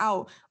singling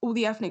out all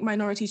the ethnic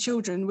minority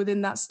children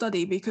within that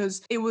study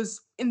because it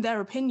was, in their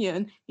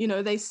opinion, you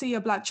know, they see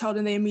a Black child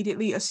and they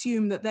immediately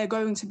assume that they're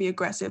going to be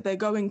aggressive, they're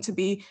going to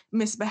be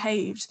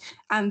misbehaved,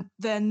 and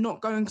they're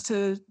not going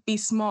to be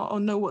smart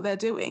or know what they're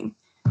doing.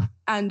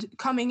 And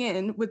coming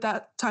in with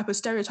that type of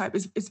stereotype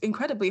is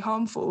incredibly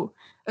harmful,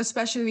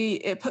 especially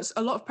it puts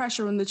a lot of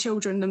pressure on the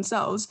children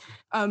themselves.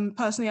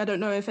 Personally, I don't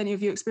know if any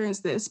of you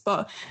experienced this,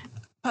 but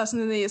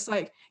personally, it's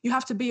like you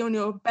have to be on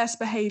your best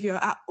behavior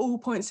at all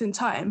points in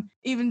time,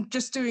 even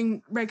just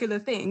doing regular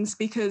things,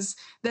 because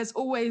there's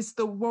always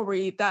the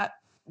worry that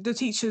the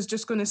teacher's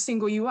just going to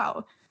single you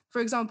out.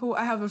 For example,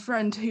 I have a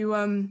friend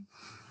who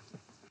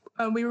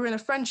we were in a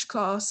French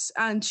class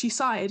and she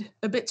sighed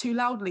a bit too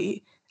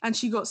loudly. And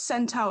she got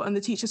sent out and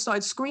the teacher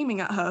started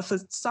screaming at her for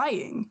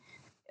sighing.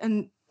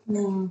 And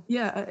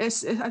I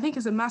think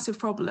it's a massive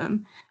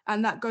problem.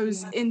 And that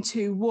goes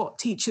into what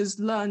teachers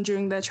learn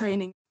during their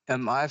training.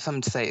 I have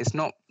something to say.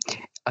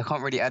 I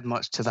can't really add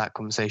much to that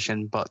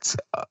conversation, but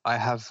I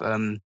have,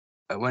 when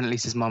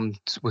Elise's mum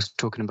was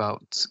talking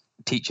about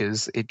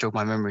teachers, it jogged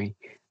my memory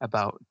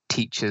about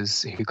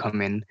teachers who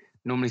come in,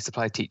 normally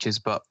supply teachers,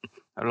 but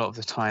a lot of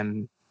the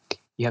time,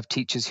 you have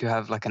teachers who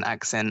have like an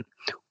accent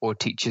or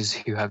teachers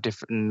who have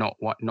different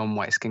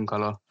non-white skin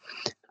color,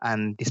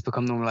 and it's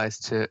become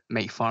normalized to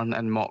make fun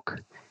and mock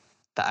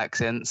the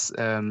accents,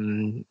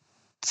 to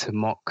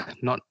mock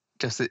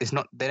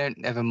they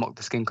don't ever mock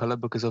the skin color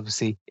because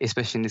obviously,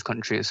 especially in this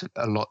country, it's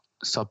a lot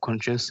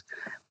subconscious,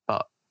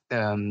 but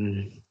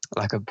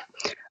like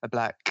a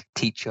Black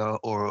teacher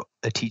or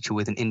a teacher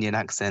with an Indian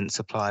accent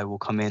supply will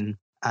come in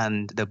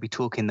and they'll be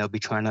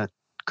trying to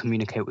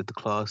communicate with the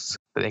class,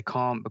 but they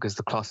can't because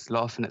the class is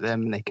laughing at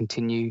them and they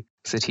continue,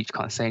 so the teacher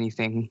can't say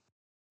anything.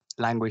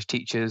 Language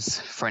teachers,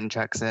 French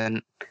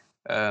accent,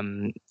 a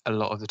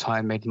lot of the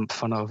time made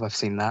fun of. I've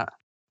seen that.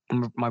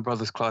 My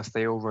brother's class,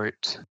 they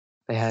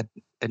had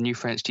a new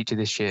French teacher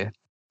this year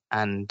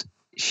and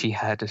she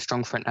had a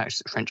strong French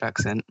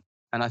accent,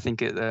 and I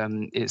think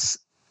it's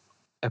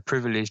a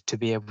privilege to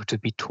be able to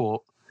be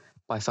taught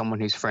by someone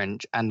who's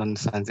French and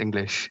understands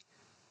English,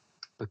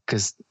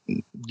 because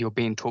you're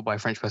being taught by a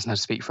French person how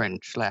to speak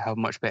French. Like, how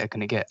much better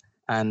can it get?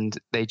 And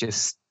they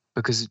just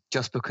because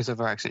of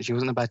her accent, she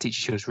wasn't a bad teacher.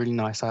 She was really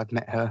nice. I'd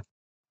met her,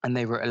 and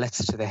they wrote a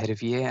letter to the head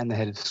of year and the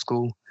head of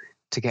school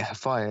to get her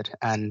fired.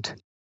 And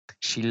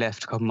she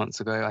left a couple months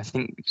ago. I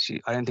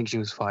don't think she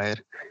was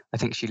fired. I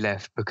think she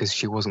left because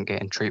she wasn't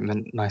getting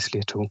treatment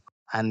nicely at all.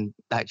 And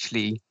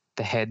actually,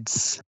 the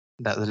heads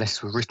that the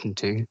letters were written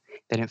to,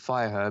 they didn't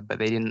fire her, but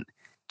they didn't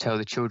tell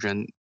the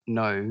children,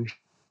 no,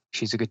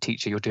 she's a good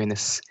teacher, you're doing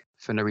this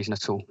for no reason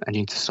at all, and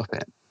you need to stop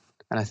it.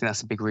 And I think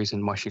that's a big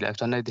reason why she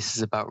left. I know this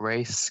is about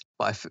race,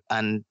 but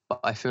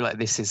I feel like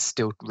this is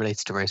still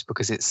related to race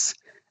because it's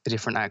a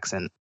different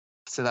accent.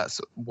 So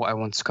that's what I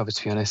want to cover,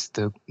 to be honest,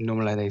 the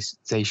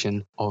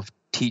normalization of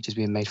teachers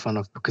being made fun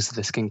of because of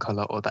the skin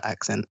color or the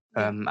accent.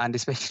 And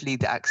especially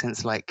the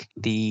accents like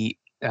the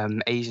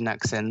Asian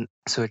accent,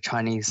 so a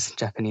Chinese,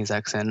 Japanese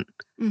accent.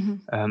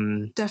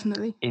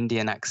 Definitely.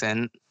 Indian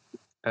accent.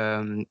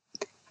 There's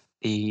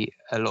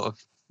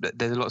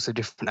lots of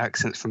different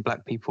accents from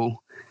Black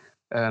people.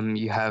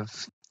 You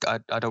have,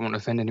 I don't want to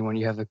offend anyone,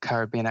 you have a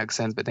Caribbean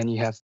accent, but then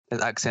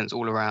there's accents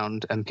all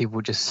around, and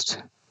people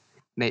just,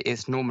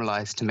 it's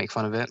normalized to make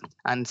fun of it.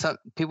 And so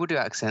people do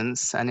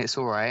accents and it's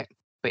all right,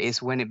 but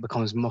it's when it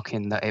becomes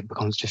mocking that it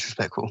becomes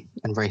disrespectful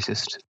and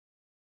racist.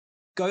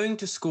 Going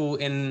to school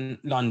in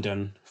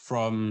London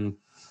from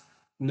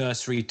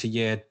nursery to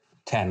year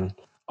 10,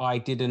 I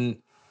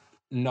didn't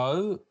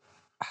know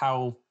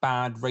how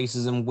bad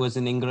racism was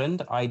in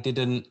England. I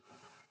didn't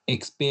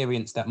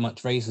experience that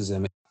much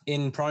racism.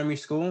 In primary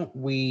school,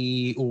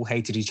 we all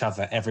hated each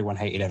other. Everyone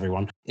hated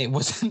everyone. It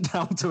wasn't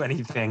down to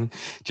anything,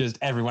 just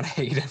everyone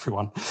hated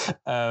everyone.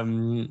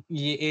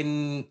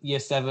 In year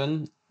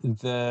 7,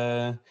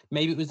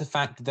 maybe it was the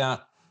fact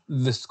that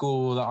the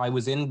school that I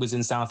was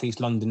in Southeast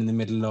London in the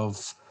middle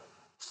of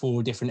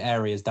 4 different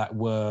areas that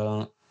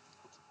were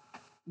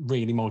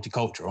really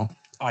multicultural.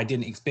 I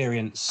didn't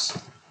experience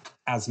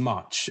as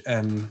much.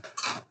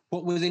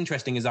 What was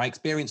interesting is I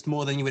experienced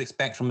more than you would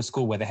expect from a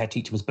school where the head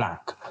teacher was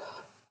Black.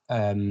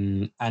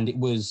 And it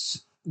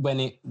was when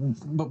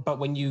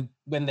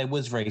there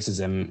was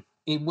racism,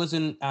 it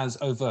wasn't as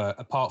overt,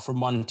 apart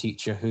from one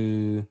teacher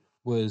who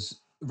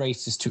was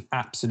racist to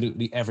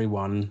absolutely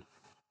everyone,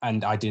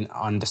 and I didn't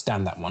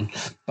understand that one.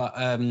 But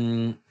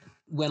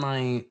when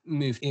I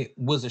moved, it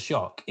was a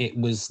shock. It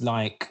was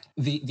like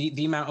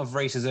the amount of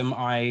racism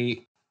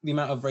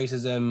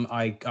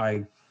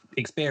I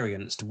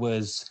experienced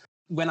was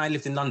when I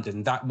lived in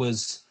London. That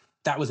was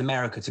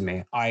America to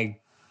me.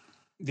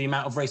 The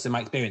amount of racism I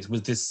experienced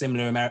was this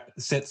similar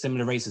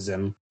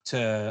racism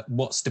to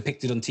what's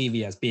depicted on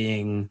TV as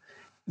being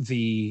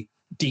the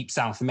deep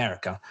South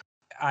America.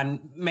 And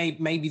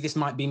maybe this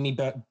might be me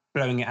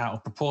blowing it out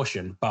of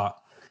proportion,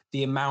 but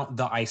the amount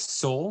that I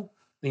saw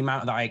the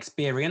amount that I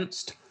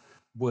experienced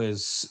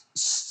was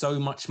so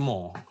much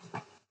more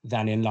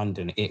than in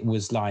London. It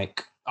was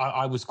like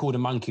I was called a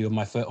monkey on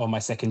my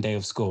second day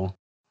of school.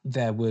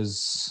 There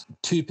was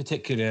two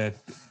particular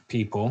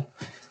people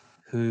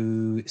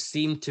who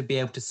seemed to be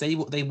able to say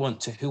what they want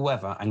to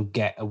whoever and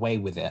get away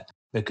with it,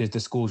 because the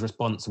school's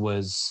response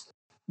was,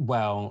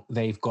 well,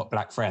 they've got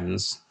black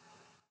friends,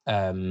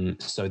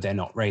 so they're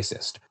not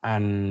racist.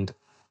 And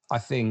I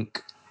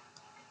think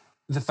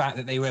the fact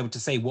that they were able to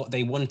say what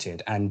they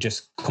wanted and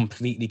just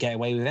completely get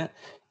away with it,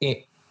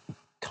 it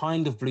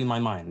kind of blew my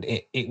mind.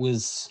 It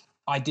was,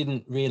 I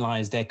didn't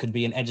realize there could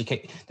be an I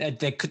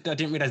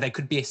didn't realize there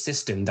could be a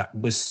system that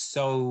was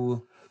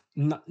so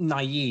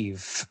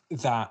naive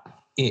that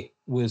it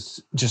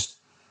was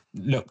just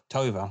looked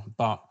over.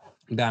 But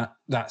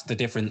that's the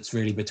difference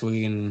really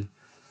between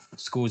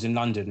schools in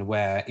London,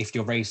 where if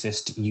you're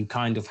racist, you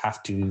kind of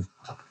have to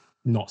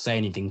not say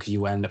anything because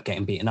you end up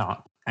getting beaten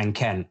up, and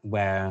Kent,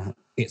 where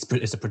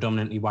it's a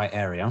predominantly white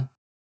area.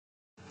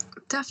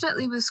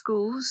 Definitely with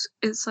schools,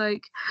 it's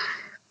like,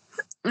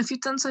 if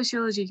you've done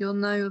sociology, you'll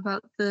know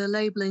about the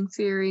labelling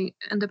theory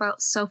and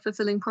about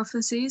self-fulfilling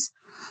prophecies.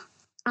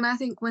 And I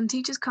think when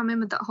teachers come in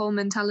with that whole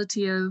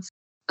mentality of,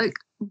 like,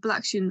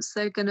 black students,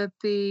 they're going to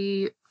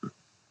be,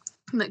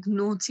 like,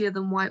 naughtier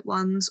than white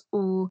ones,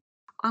 or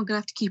I'm going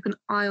to have to keep an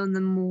eye on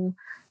them more,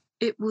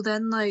 it will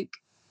then, like,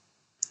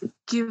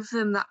 give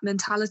them that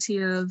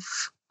mentality of,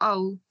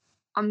 oh,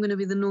 I'm going to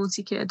be the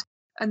naughty kid.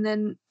 And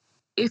then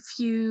if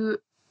you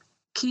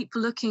keep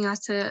looking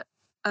at it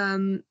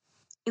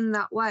in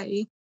that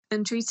way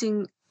and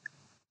treating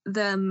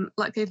them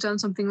like they've done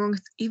something wrong,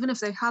 even if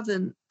they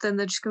haven't, then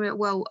they're just going to be,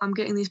 well, I'm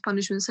getting these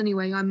punishments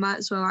anyway, I might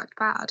as well act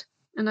bad.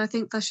 And I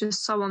think that's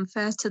just so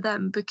unfair to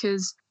them,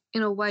 because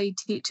in a way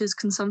teachers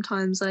can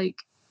sometimes, like,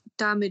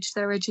 damage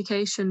their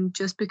education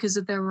just because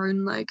of their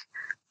own, like,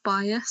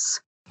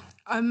 bias.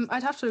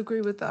 I'd have to agree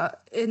with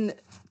that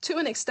to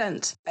an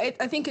extent. I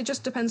think it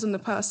just depends on the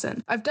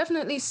person. I've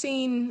definitely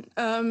seen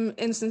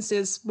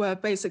instances where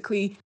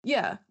basically,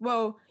 yeah,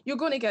 well, you're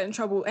going to get in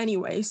trouble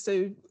anyway,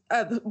 so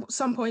at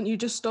some point you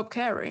just stop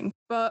caring.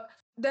 But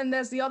then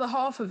there's the other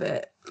half of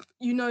it.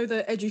 You know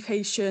that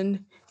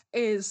education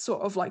is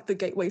sort of like the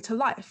gateway to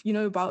life. You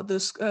know about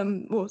this,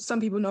 well,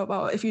 some people know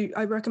about,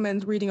 I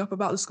recommend reading up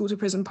about the school to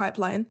prison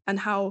pipeline and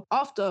how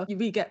after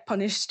we get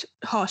punished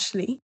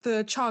harshly,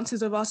 the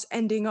chances of us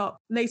ending up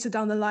later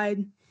down the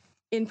line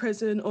in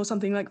prison or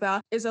something like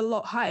that is a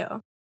lot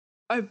higher.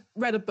 I've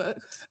read a book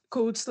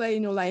called Slay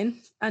in Your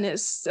Lane, and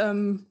it's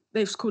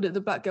they've called it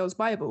the Black Girl's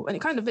Bible, and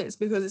it kind of is,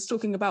 because it's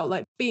talking about,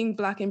 like, being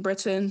black in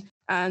Britain,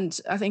 and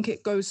I think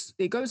it goes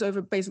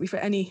over basically for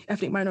any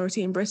ethnic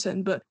minority in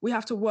Britain, but we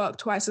have to work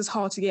twice as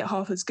hard to get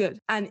half as good.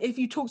 And if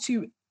you talk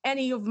to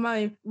any of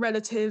my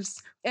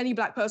relatives, any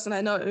black person I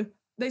know,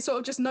 they sort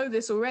of just know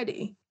this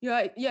already. You're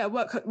like, yeah,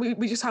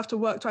 we just have to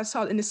work twice as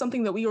hard, and it's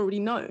something that we already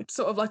know,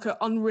 sort of like an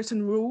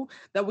unwritten rule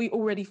that we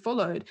already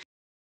followed.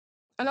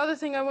 Another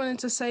thing I wanted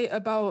to say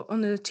about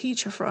on the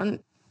teacher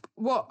front,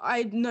 what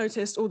I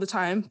noticed all the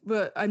time,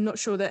 but I'm not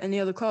sure that any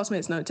other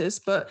classmates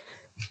noticed, but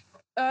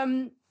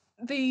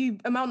the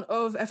amount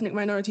of ethnic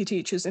minority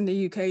teachers in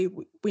the UK,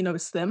 we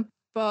notice them.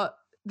 But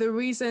the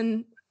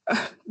reason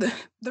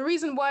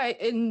why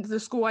in the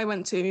school I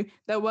went to,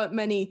 there weren't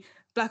many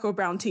black or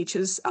brown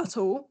teachers at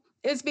all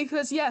is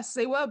because, yes,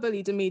 they were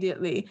bullied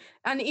immediately.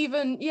 And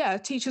even, yeah,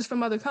 teachers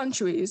from other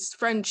countries,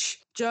 French,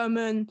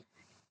 German,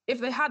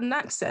 if they had an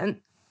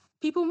accent,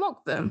 people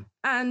mocked them,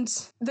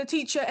 and the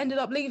teacher ended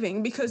up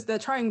leaving because they're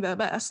trying their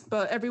best,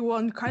 but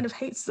everyone kind of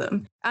hates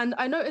them. And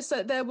I noticed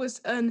that there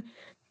was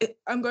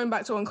I'm going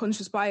back to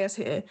unconscious bias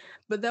here,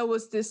 but there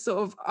was this sort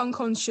of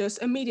unconscious,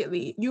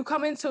 immediately, you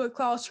come into a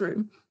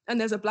classroom and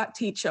there's a black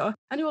teacher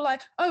and you're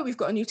like, oh, we've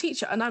got a new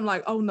teacher. And I'm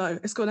like, oh no,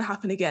 it's going to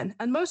happen again.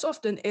 And most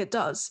often it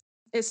does.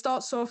 It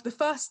starts off, the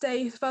first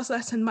day, the first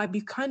lesson might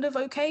be kind of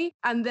okay.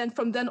 And then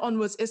from then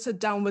onwards, it's a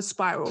downward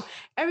spiral.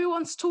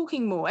 Everyone's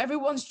talking more.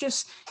 Everyone's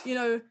just,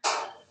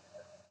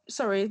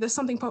 sorry, there's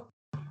something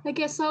I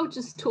guess I'll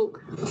just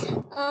talk.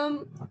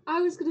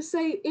 I was going to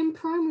say, in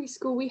primary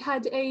school, we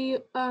had a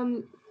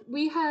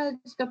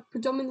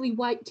predominantly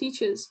white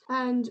teachers.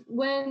 And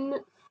when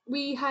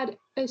we had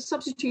a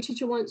substitute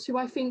teacher once who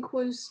I think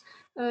was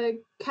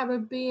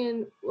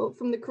Caribbean, well,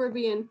 from the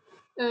Caribbean,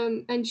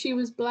 and she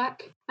was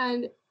black.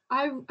 And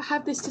I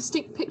have this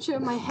distinct picture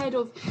in my head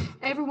of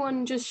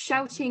everyone just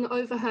shouting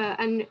over her,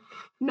 and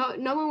no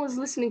one was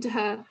listening to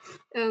her.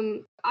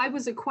 I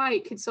was a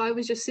quiet kid, so I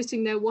was just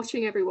sitting there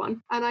watching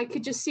everyone, and I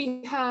could just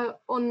see her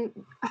on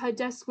her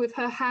desk with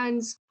her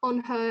hands on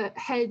her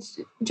head,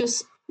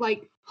 just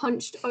like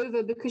hunched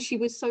over, because she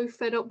was so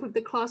fed up with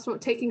the class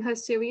not taking her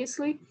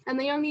seriously. And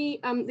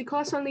the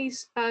class only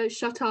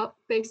shut up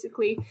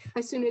basically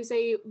as soon as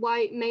a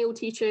white male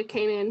teacher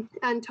came in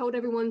and told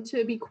everyone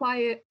to be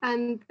quiet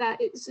and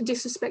that it's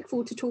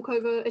disrespectful to talk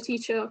over a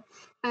teacher.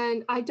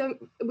 And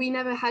we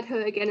never had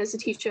her again as a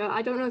teacher.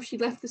 I don't know if she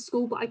left the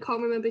school, but I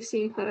can't remember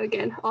seeing her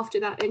again after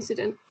that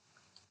incident.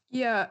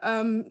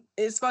 Yeah,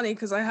 it's funny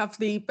because I have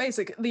the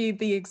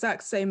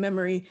exact same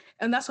memory,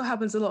 and that's what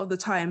happens a lot of the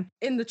time.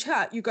 In the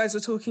chat, you guys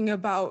were talking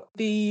about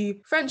the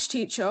French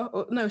teacher,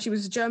 or no, she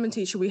was a German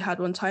teacher we had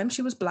one time.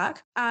 She was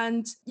Black,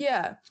 and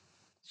yeah,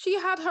 she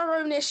had her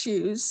own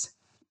issues.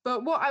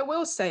 But what I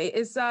will say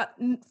is that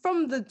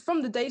from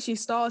the day she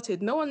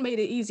started, no one made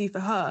it easy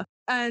for her.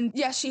 And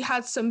yes, she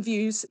had some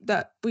views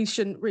that we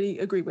shouldn't really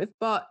agree with,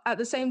 but at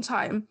the same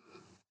time,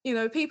 you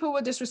know, people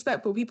were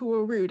disrespectful, people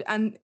were rude.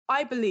 And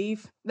I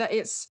believe that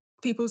it's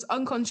people's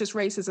unconscious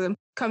racism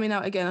coming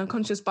out again,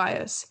 unconscious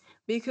bias,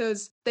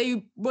 because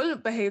they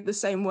wouldn't behave the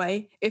same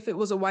way if it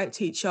was a white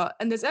teacher.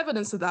 And there's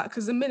evidence of that,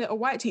 because the minute a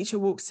white teacher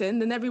walks in,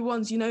 then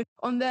everyone's, you know,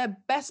 on their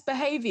best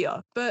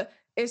behavior. But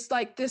it's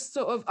like this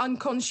sort of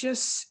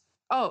unconscious,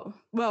 oh,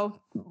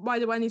 well, why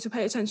do I need to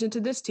pay attention to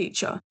this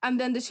teacher? And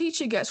then the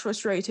teacher gets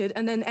frustrated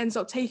and then ends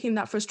up taking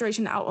that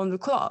frustration out on the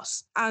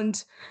class.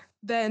 And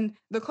then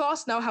the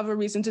class now have a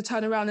reason to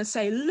turn around and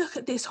say, look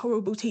at this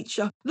horrible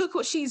teacher. Look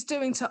what she's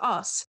doing to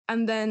us.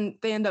 And then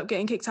they end up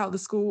getting kicked out of the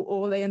school,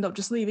 or they end up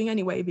just leaving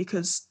anyway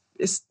because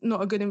it's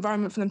not a good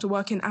environment for them to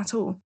work in at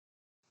all.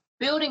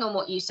 Building on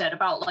what you said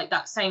about like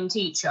that same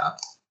teacher,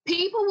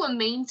 people were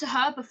mean to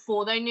her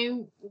before they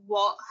knew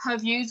what her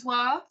views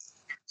were.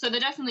 So there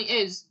definitely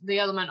is the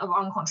element of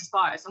unconscious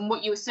bias. And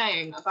what you were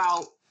saying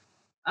about,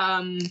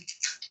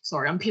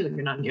 sorry, I'm peeling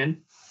an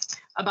onion,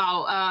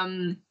 about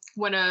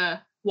when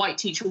a white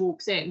teacher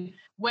walks in,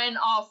 when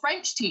our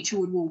French teacher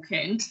would walk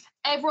in,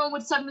 everyone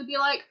would suddenly be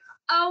like,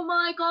 oh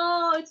my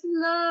God,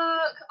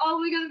 look, oh,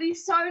 we're going to be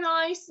so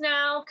nice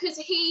now because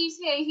he's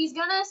here, he's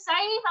going to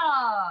save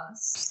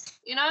us,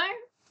 you know?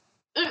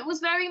 It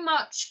was very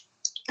much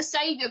a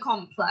saviour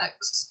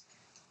complex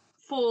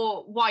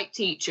for white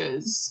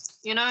teachers,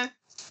 you know?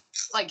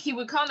 Like, he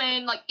would come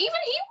in, like, even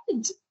he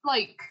would,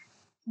 like,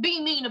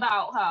 be mean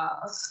about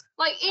her.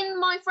 Like, in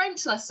my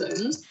French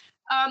lessons,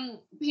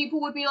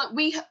 people would be like,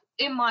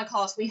 in my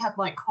class, we had,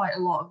 like, quite a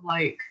lot of,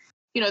 like,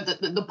 you know,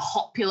 the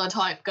popular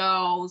type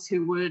girls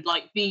who would,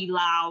 like, be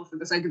loud for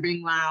the sake of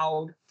being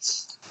loud.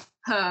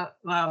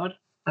 Loud.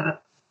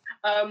 But,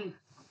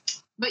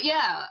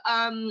 yeah,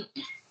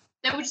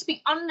 they would just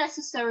be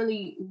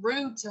unnecessarily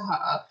rude to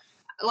her.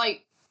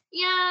 Like,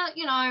 yeah,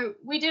 you know,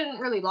 we didn't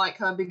really like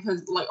her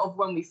because, like, of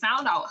when we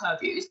found out her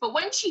views. But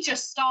when she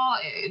just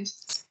started,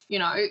 you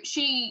know,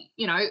 she,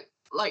 you know,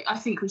 like I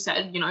think we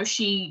said, you know,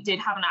 she did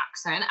have an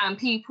accent, and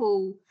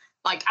people,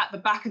 like, at the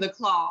back of the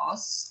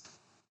class,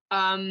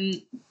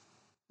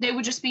 they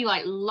would just be,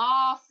 like,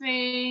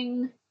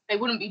 laughing. They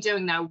wouldn't be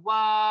doing their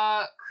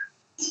work.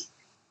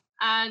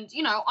 And,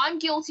 you know, I'm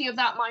guilty of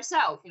that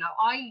myself. You know,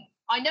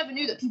 I never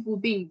knew that people were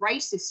being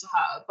racist to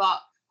her,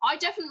 but I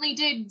definitely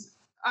did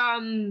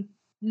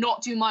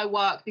not do my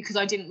work because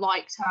I didn't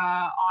like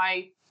her.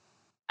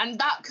 And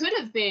that could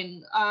have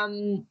been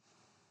an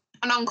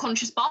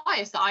unconscious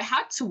bias that I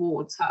had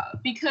towards her,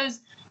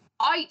 because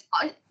I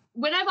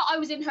whenever I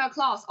was in her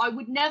class, I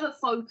would never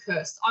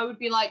focus. I would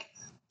be like,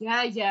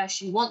 yeah,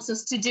 she wants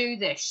us to do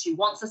this. She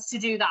wants us to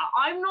do that.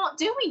 I'm not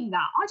doing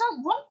that. I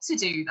don't want to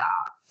do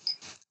that.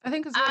 I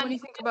think as well, when you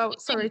think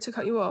about, sorry to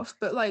cut you off,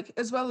 but like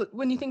as well,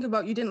 when you think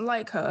about you didn't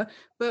like her,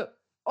 but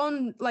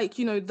on like,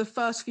 you know, the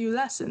first few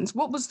lessons,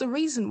 what was the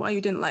reason why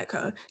you didn't like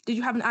her? Did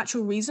you have an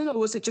actual reason, or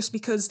was it just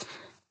because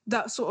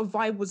that sort of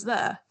vibe was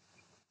there?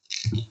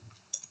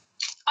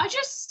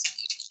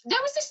 There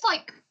was this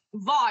like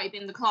vibe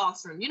in the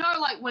classroom, you know,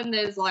 like when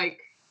there's like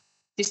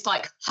this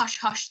like hush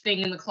hush thing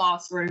in the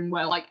classroom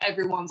where like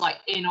everyone's like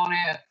in on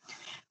it.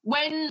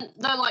 When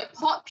the like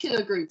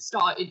popular group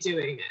started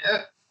doing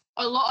it,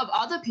 a lot of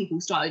other people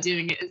started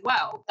doing it as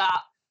well that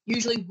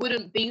usually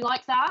wouldn't be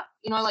like that.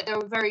 You know, like there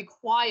were very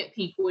quiet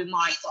people in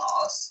my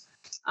class.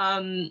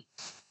 And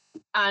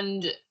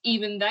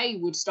even they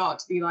would start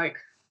to be like,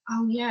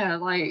 oh yeah,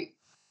 like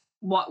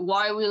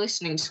why are we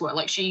listening to her?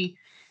 Like she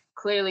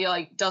clearly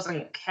like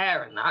doesn't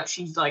care in that.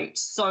 She's like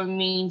so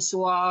mean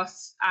to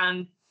us.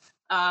 And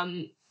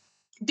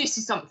this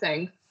is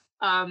something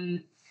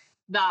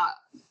that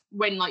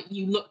when like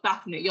you look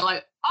back on it, you're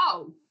like,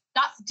 oh,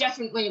 that's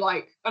definitely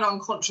like an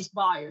unconscious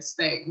bias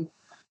thing.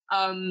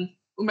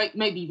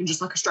 Maybe even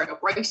just like a straight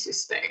up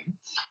racist thing.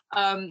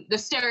 The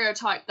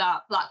stereotype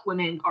that Black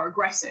women are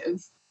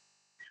aggressive.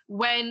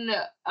 When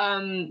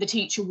the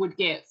teacher would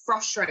get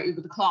frustrated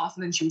with the class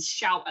and then she would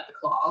shout at the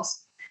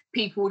class,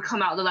 people would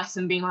come out of the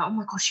lesson being like, oh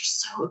my gosh,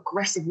 she's so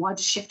aggressive. Why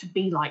does she have to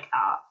be like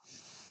that?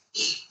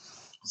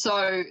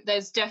 So there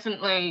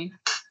definitely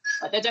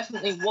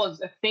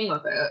was a thing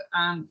of it.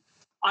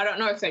 I don't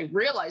know if they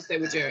realized they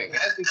were doing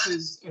it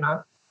because, you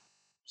know,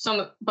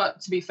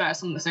 but to be fair,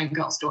 some of the same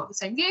girls still have the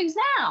same views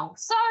now.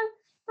 So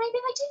maybe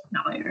they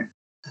did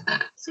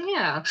know. So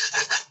yeah,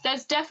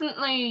 there's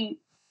definitely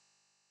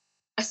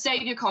a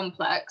saviour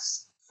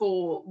complex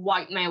for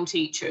white male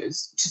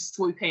teachers to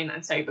swoop in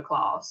and save the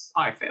class,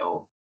 I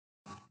feel.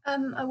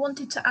 I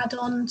wanted to add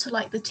on to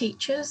like the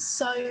teachers.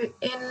 So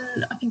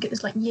in, I think it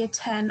was like year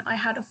 10, I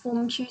had a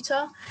form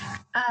tutor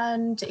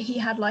and he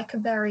had like a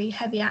very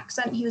heavy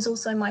accent. He was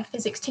also my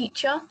physics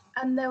teacher.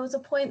 And there was a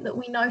point that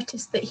we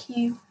noticed that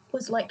he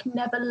was like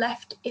never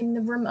left in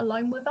the room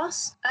alone with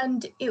us,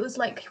 and it was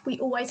like we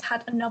always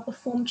had another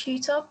form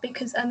tutor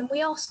because, and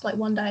we asked like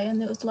one day,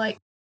 and it was like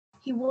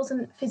he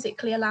wasn't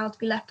physically allowed to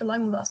be left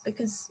alone with us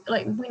because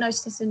like we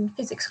noticed this in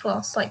physics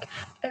class, like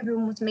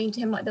everyone was mean to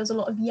him, like there was a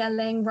lot of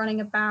yelling,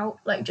 running about,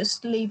 like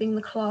just leaving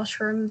the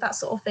classroom, that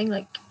sort of thing.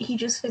 Like he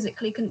just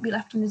physically couldn't be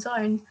left on his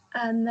own.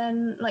 And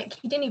then like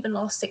he didn't even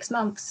last 6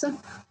 months,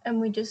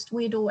 and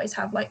we'd always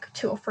have like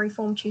 2 or 3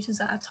 form tutors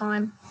at a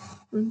time,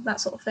 and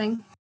that sort of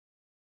thing.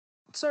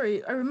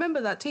 Sorry, I remember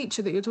that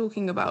teacher that you're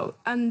talking about,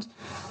 and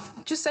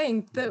just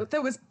saying that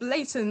there was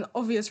blatant,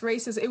 obvious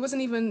racism. It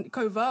wasn't even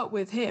covert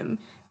with him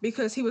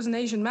because he was an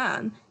Asian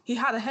man. He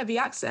had a heavy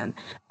accent,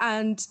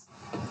 and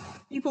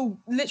people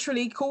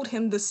literally called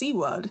him the C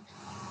word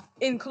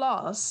in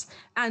class.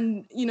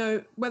 And, you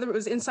know, whether it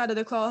was inside of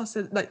the class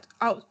or like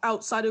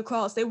outside of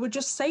class, they were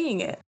just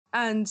saying it.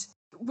 And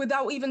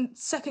without even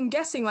second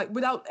guessing, like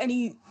without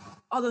any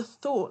other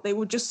thought, they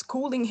were just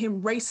calling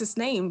him racist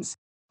names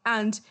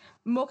and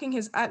mocking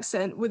his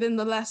accent within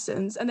the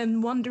lessons, and then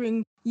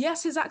wondering,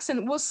 yes, his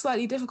accent was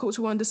slightly difficult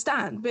to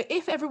understand, but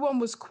if everyone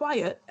was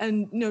quiet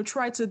and, you know,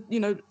 tried to, you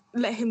know,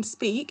 let him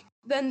speak,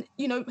 then,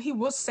 you know, he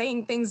was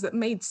saying things that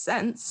made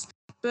sense.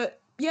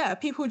 But yeah,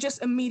 people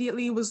just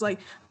immediately was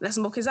like, let's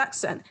mock his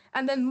accent,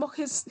 and then mock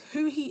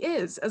who he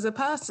is as a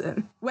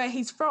person, where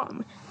he's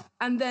from,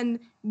 and then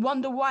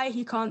wonder why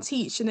he can't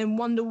teach, and then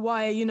wonder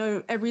why, you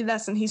know, every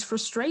lesson he's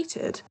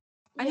frustrated.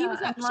 And yeah, he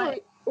was like,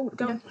 sorry. Oh,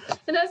 go on.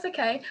 No, that's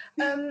okay.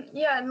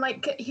 Yeah, and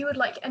like he would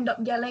like end up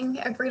yelling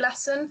every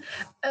lesson,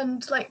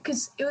 and like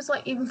because it was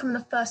like even from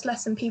the first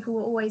lesson, people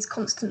were always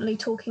constantly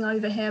talking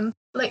over him.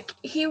 Like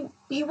he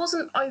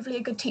wasn't overly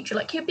a good teacher.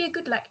 Like he'd be a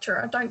good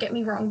lecturer, don't get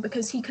me wrong,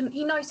 because he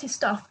knows his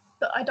stuff.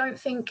 But I don't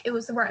think it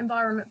was the right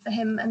environment for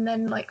him. And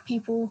then like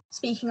people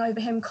speaking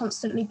over him,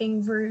 constantly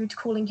being rude,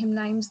 calling him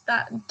names,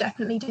 that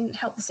definitely didn't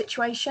help the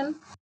situation.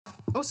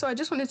 Also, I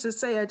just wanted to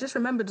say, I just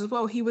remembered as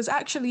well, he was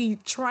actually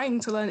trying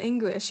to learn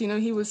English. You know,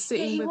 he was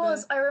sitting yeah, he with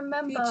was. I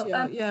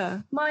remember. yeah.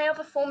 My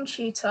other form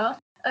tutor,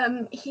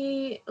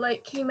 he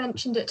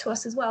mentioned it to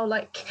us as well.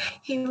 Like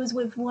he was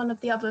with one of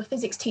the other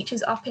physics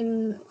teachers up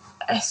in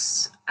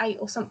S8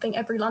 or something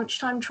every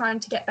lunchtime, trying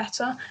to get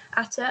better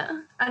at it.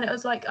 And it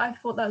was like, I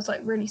thought that was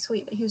like really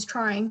sweet that he was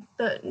trying,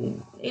 but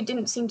it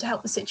didn't seem to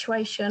help the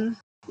situation.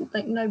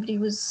 Like nobody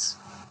was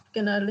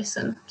gonna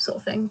listen, sort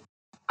of thing.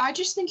 I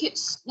just think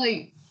it's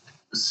like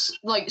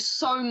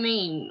so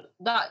mean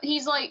that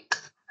he's like,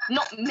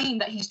 not mean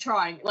that he's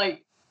trying,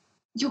 like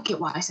you'll get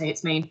why I say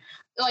it's mean.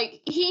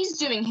 Like he's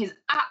doing his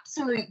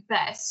absolute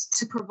best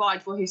to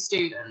provide for his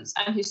students,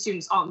 and his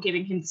students aren't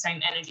giving him the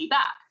same energy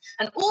back.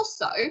 And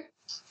also,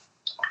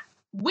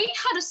 we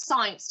had a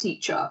science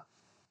teacher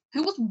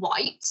who was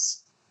white,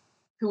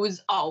 who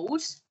was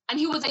old, and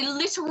he was a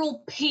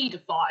literal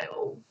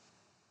paedophile,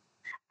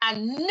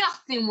 and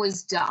nothing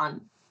was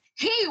done.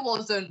 He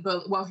wasn't,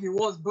 well, he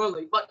was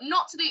bullied, but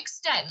not to the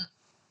extent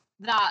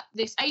that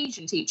this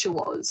Asian teacher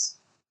was.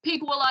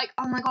 People were like,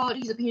 oh my God,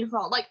 he's a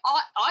paedophile. Like,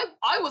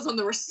 I was on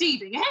the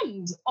receiving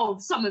end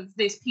of some of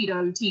this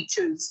pedo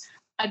teacher's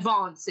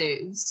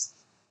advances,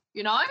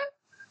 you know?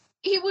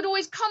 He would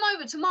always come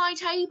over to my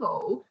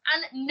table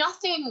and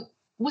nothing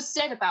was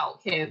said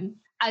about him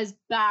as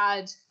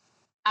bad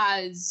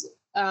as,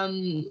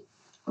 oh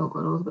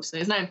God, I was about to say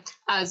his name,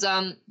 as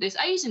this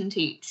Asian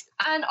teacher.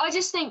 And I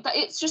just think that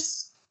it's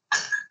just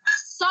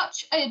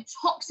such a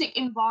toxic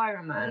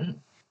environment,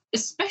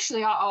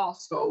 especially at our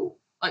school.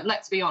 Like,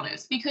 let's be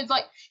honest, because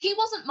like he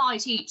wasn't my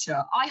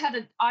teacher. I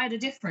had a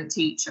different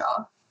teacher,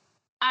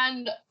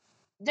 and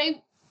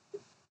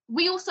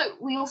we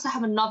also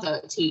have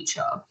another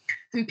teacher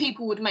who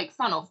people would make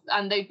fun of,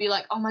 and they'd be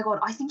like, "Oh my God,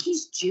 I think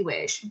he's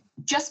Jewish,"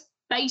 just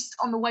based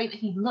on the way that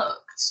he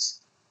looked.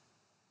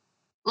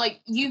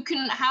 Like you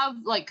can have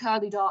like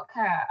curly dark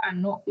hair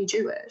and not be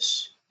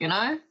Jewish, you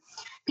know?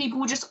 People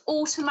will just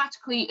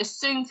automatically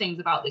assume things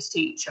about this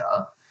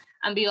teacher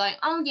and be like,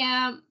 oh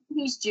yeah,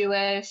 he's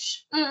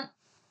Jewish. Ha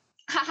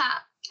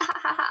ha, ha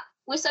ha ha,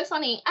 we're so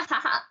funny.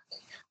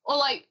 Or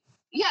like,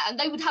 yeah, and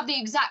they would have the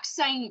exact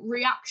same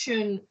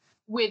reaction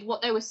with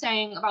what they were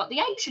saying about the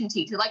Asian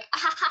teacher, like,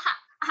 ha ha ha,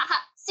 ha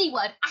ha, C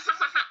word, ha ha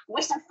ha,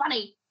 we're so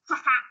funny, ha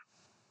ha.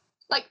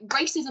 Like,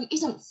 racism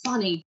isn't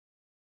funny.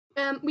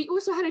 We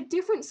also had a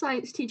different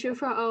science teacher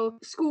throughout our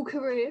school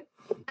career,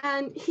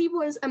 and he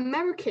was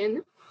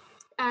American.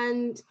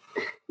 And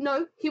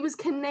no, he was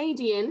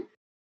Canadian.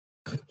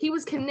 He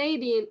was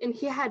Canadian and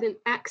he had an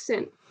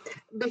accent,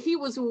 but he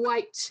was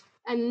white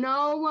and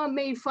no one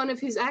made fun of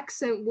his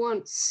accent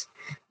once.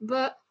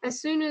 But as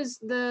soon as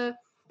the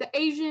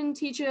Asian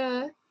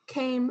teacher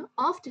came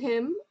after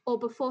him or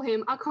before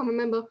him, I can't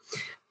remember,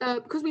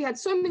 because we had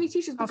so many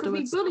teachers because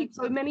we bullied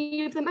so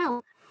many of them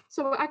out.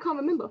 So I can't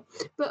remember.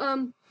 But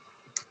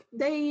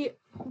they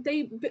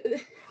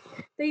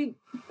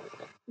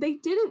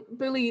didn't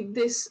bully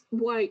this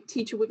white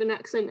teacher with an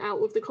accent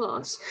out of the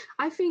class.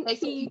 I think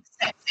they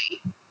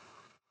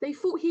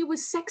thought he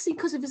was sexy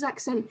because of his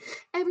accent.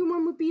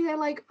 Everyone would be there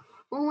like,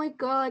 oh my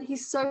god,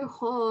 he's so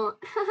hot.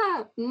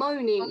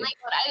 Moaning. Oh my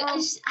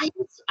god,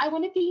 I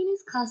want to be in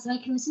his class so I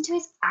can listen to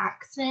his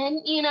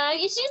accent, you know?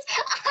 It's just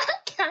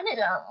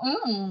Canada.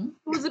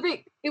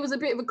 It was a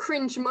bit of a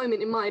cringe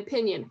moment in my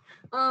opinion.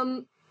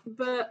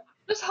 But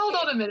just hold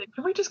on a minute.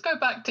 Can we just go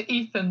back to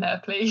Ethan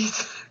there,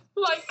 please?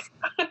 Like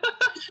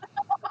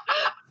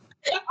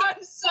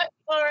I'm so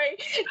sorry.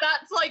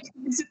 That's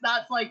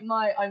like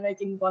my I'm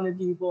making fun of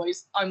you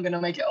voice. I'm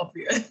gonna make it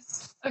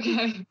obvious.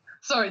 Okay.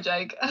 Sorry,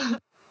 Jake.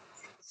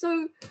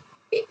 So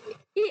it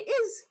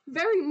is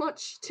very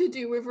much to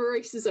do with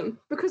racism,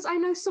 because I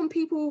know some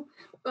people,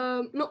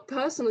 not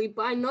personally,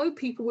 but I know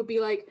people would be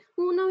like,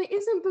 well, no, it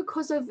isn't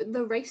because of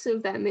the race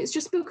of them. It's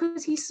just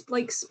because he's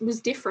like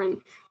was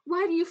different.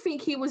 Why do you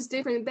think he was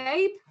different,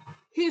 babe?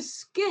 His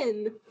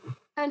skin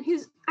and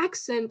his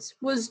accent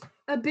was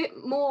a bit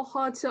more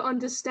hard to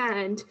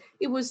understand.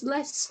 It was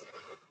less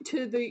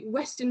to the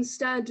Western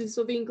standards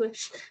of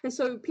English, and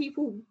so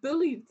people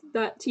bullied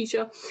that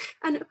teacher.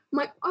 And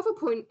my other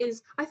point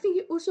is, I think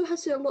it also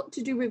has a lot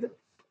to do with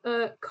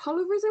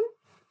colorism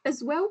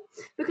as well,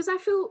 because I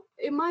feel,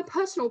 in my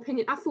personal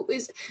opinion, I thought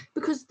is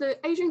because the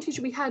Asian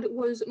teacher we had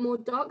was more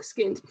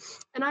dark-skinned,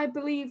 and I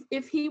believe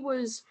if he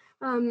was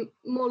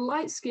more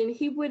light-skinned,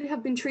 he would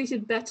have been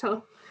treated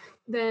better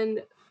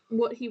than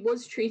what he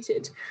was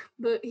treated,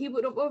 but he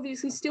would have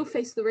obviously still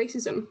faced the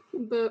racism.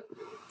 But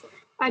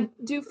I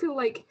do feel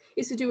like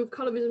it's to do with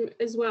colorism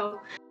as well.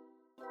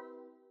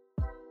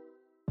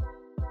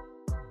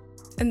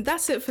 And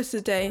that's it for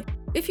today.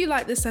 If you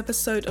like this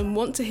episode and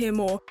want to hear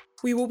more,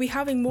 we will be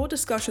having more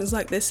discussions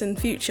like this in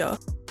future,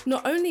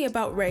 not only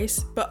about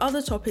race, but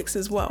other topics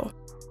as well.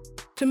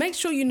 To make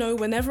sure you know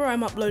whenever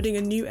I'm uploading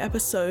a new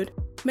episode,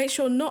 make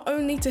sure not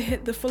only to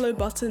hit the follow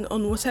button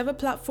on whatever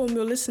platform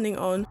you're listening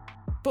on,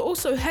 but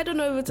also head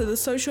on over to the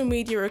social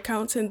media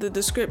accounts in the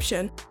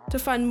description to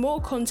find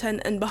more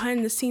content and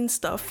behind the scenes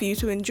stuff for you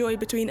to enjoy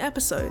between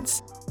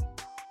episodes.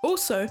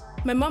 Also,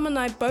 my mum and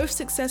I both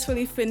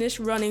successfully finished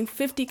running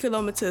 50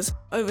 kilometers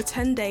over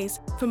 10 days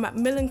for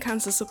Macmillan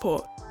Cancer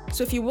Support.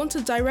 So if you want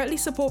to directly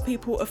support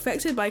people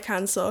affected by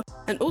cancer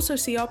and also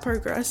see our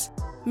progress,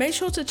 make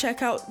sure to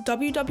check out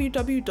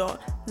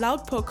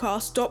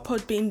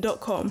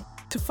www.loudpodcast.podbean.com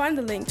to find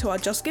the link to our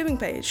Just Giving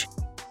page.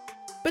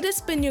 But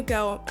it's been your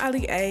girl,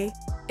 Ali A.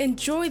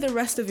 Enjoy the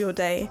rest of your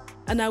day,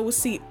 and I will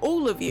see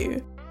all of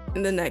you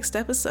in the next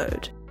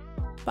episode.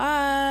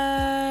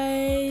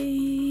 Bye!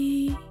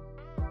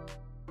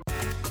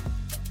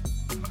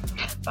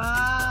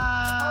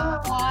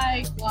 Bye!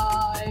 Bye,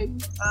 guys.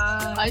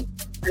 Bye.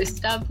 I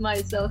stabbed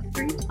myself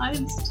 3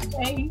 times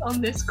today on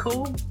this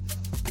call.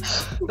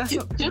 That's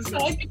not just so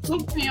I could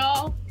talk to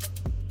y'all.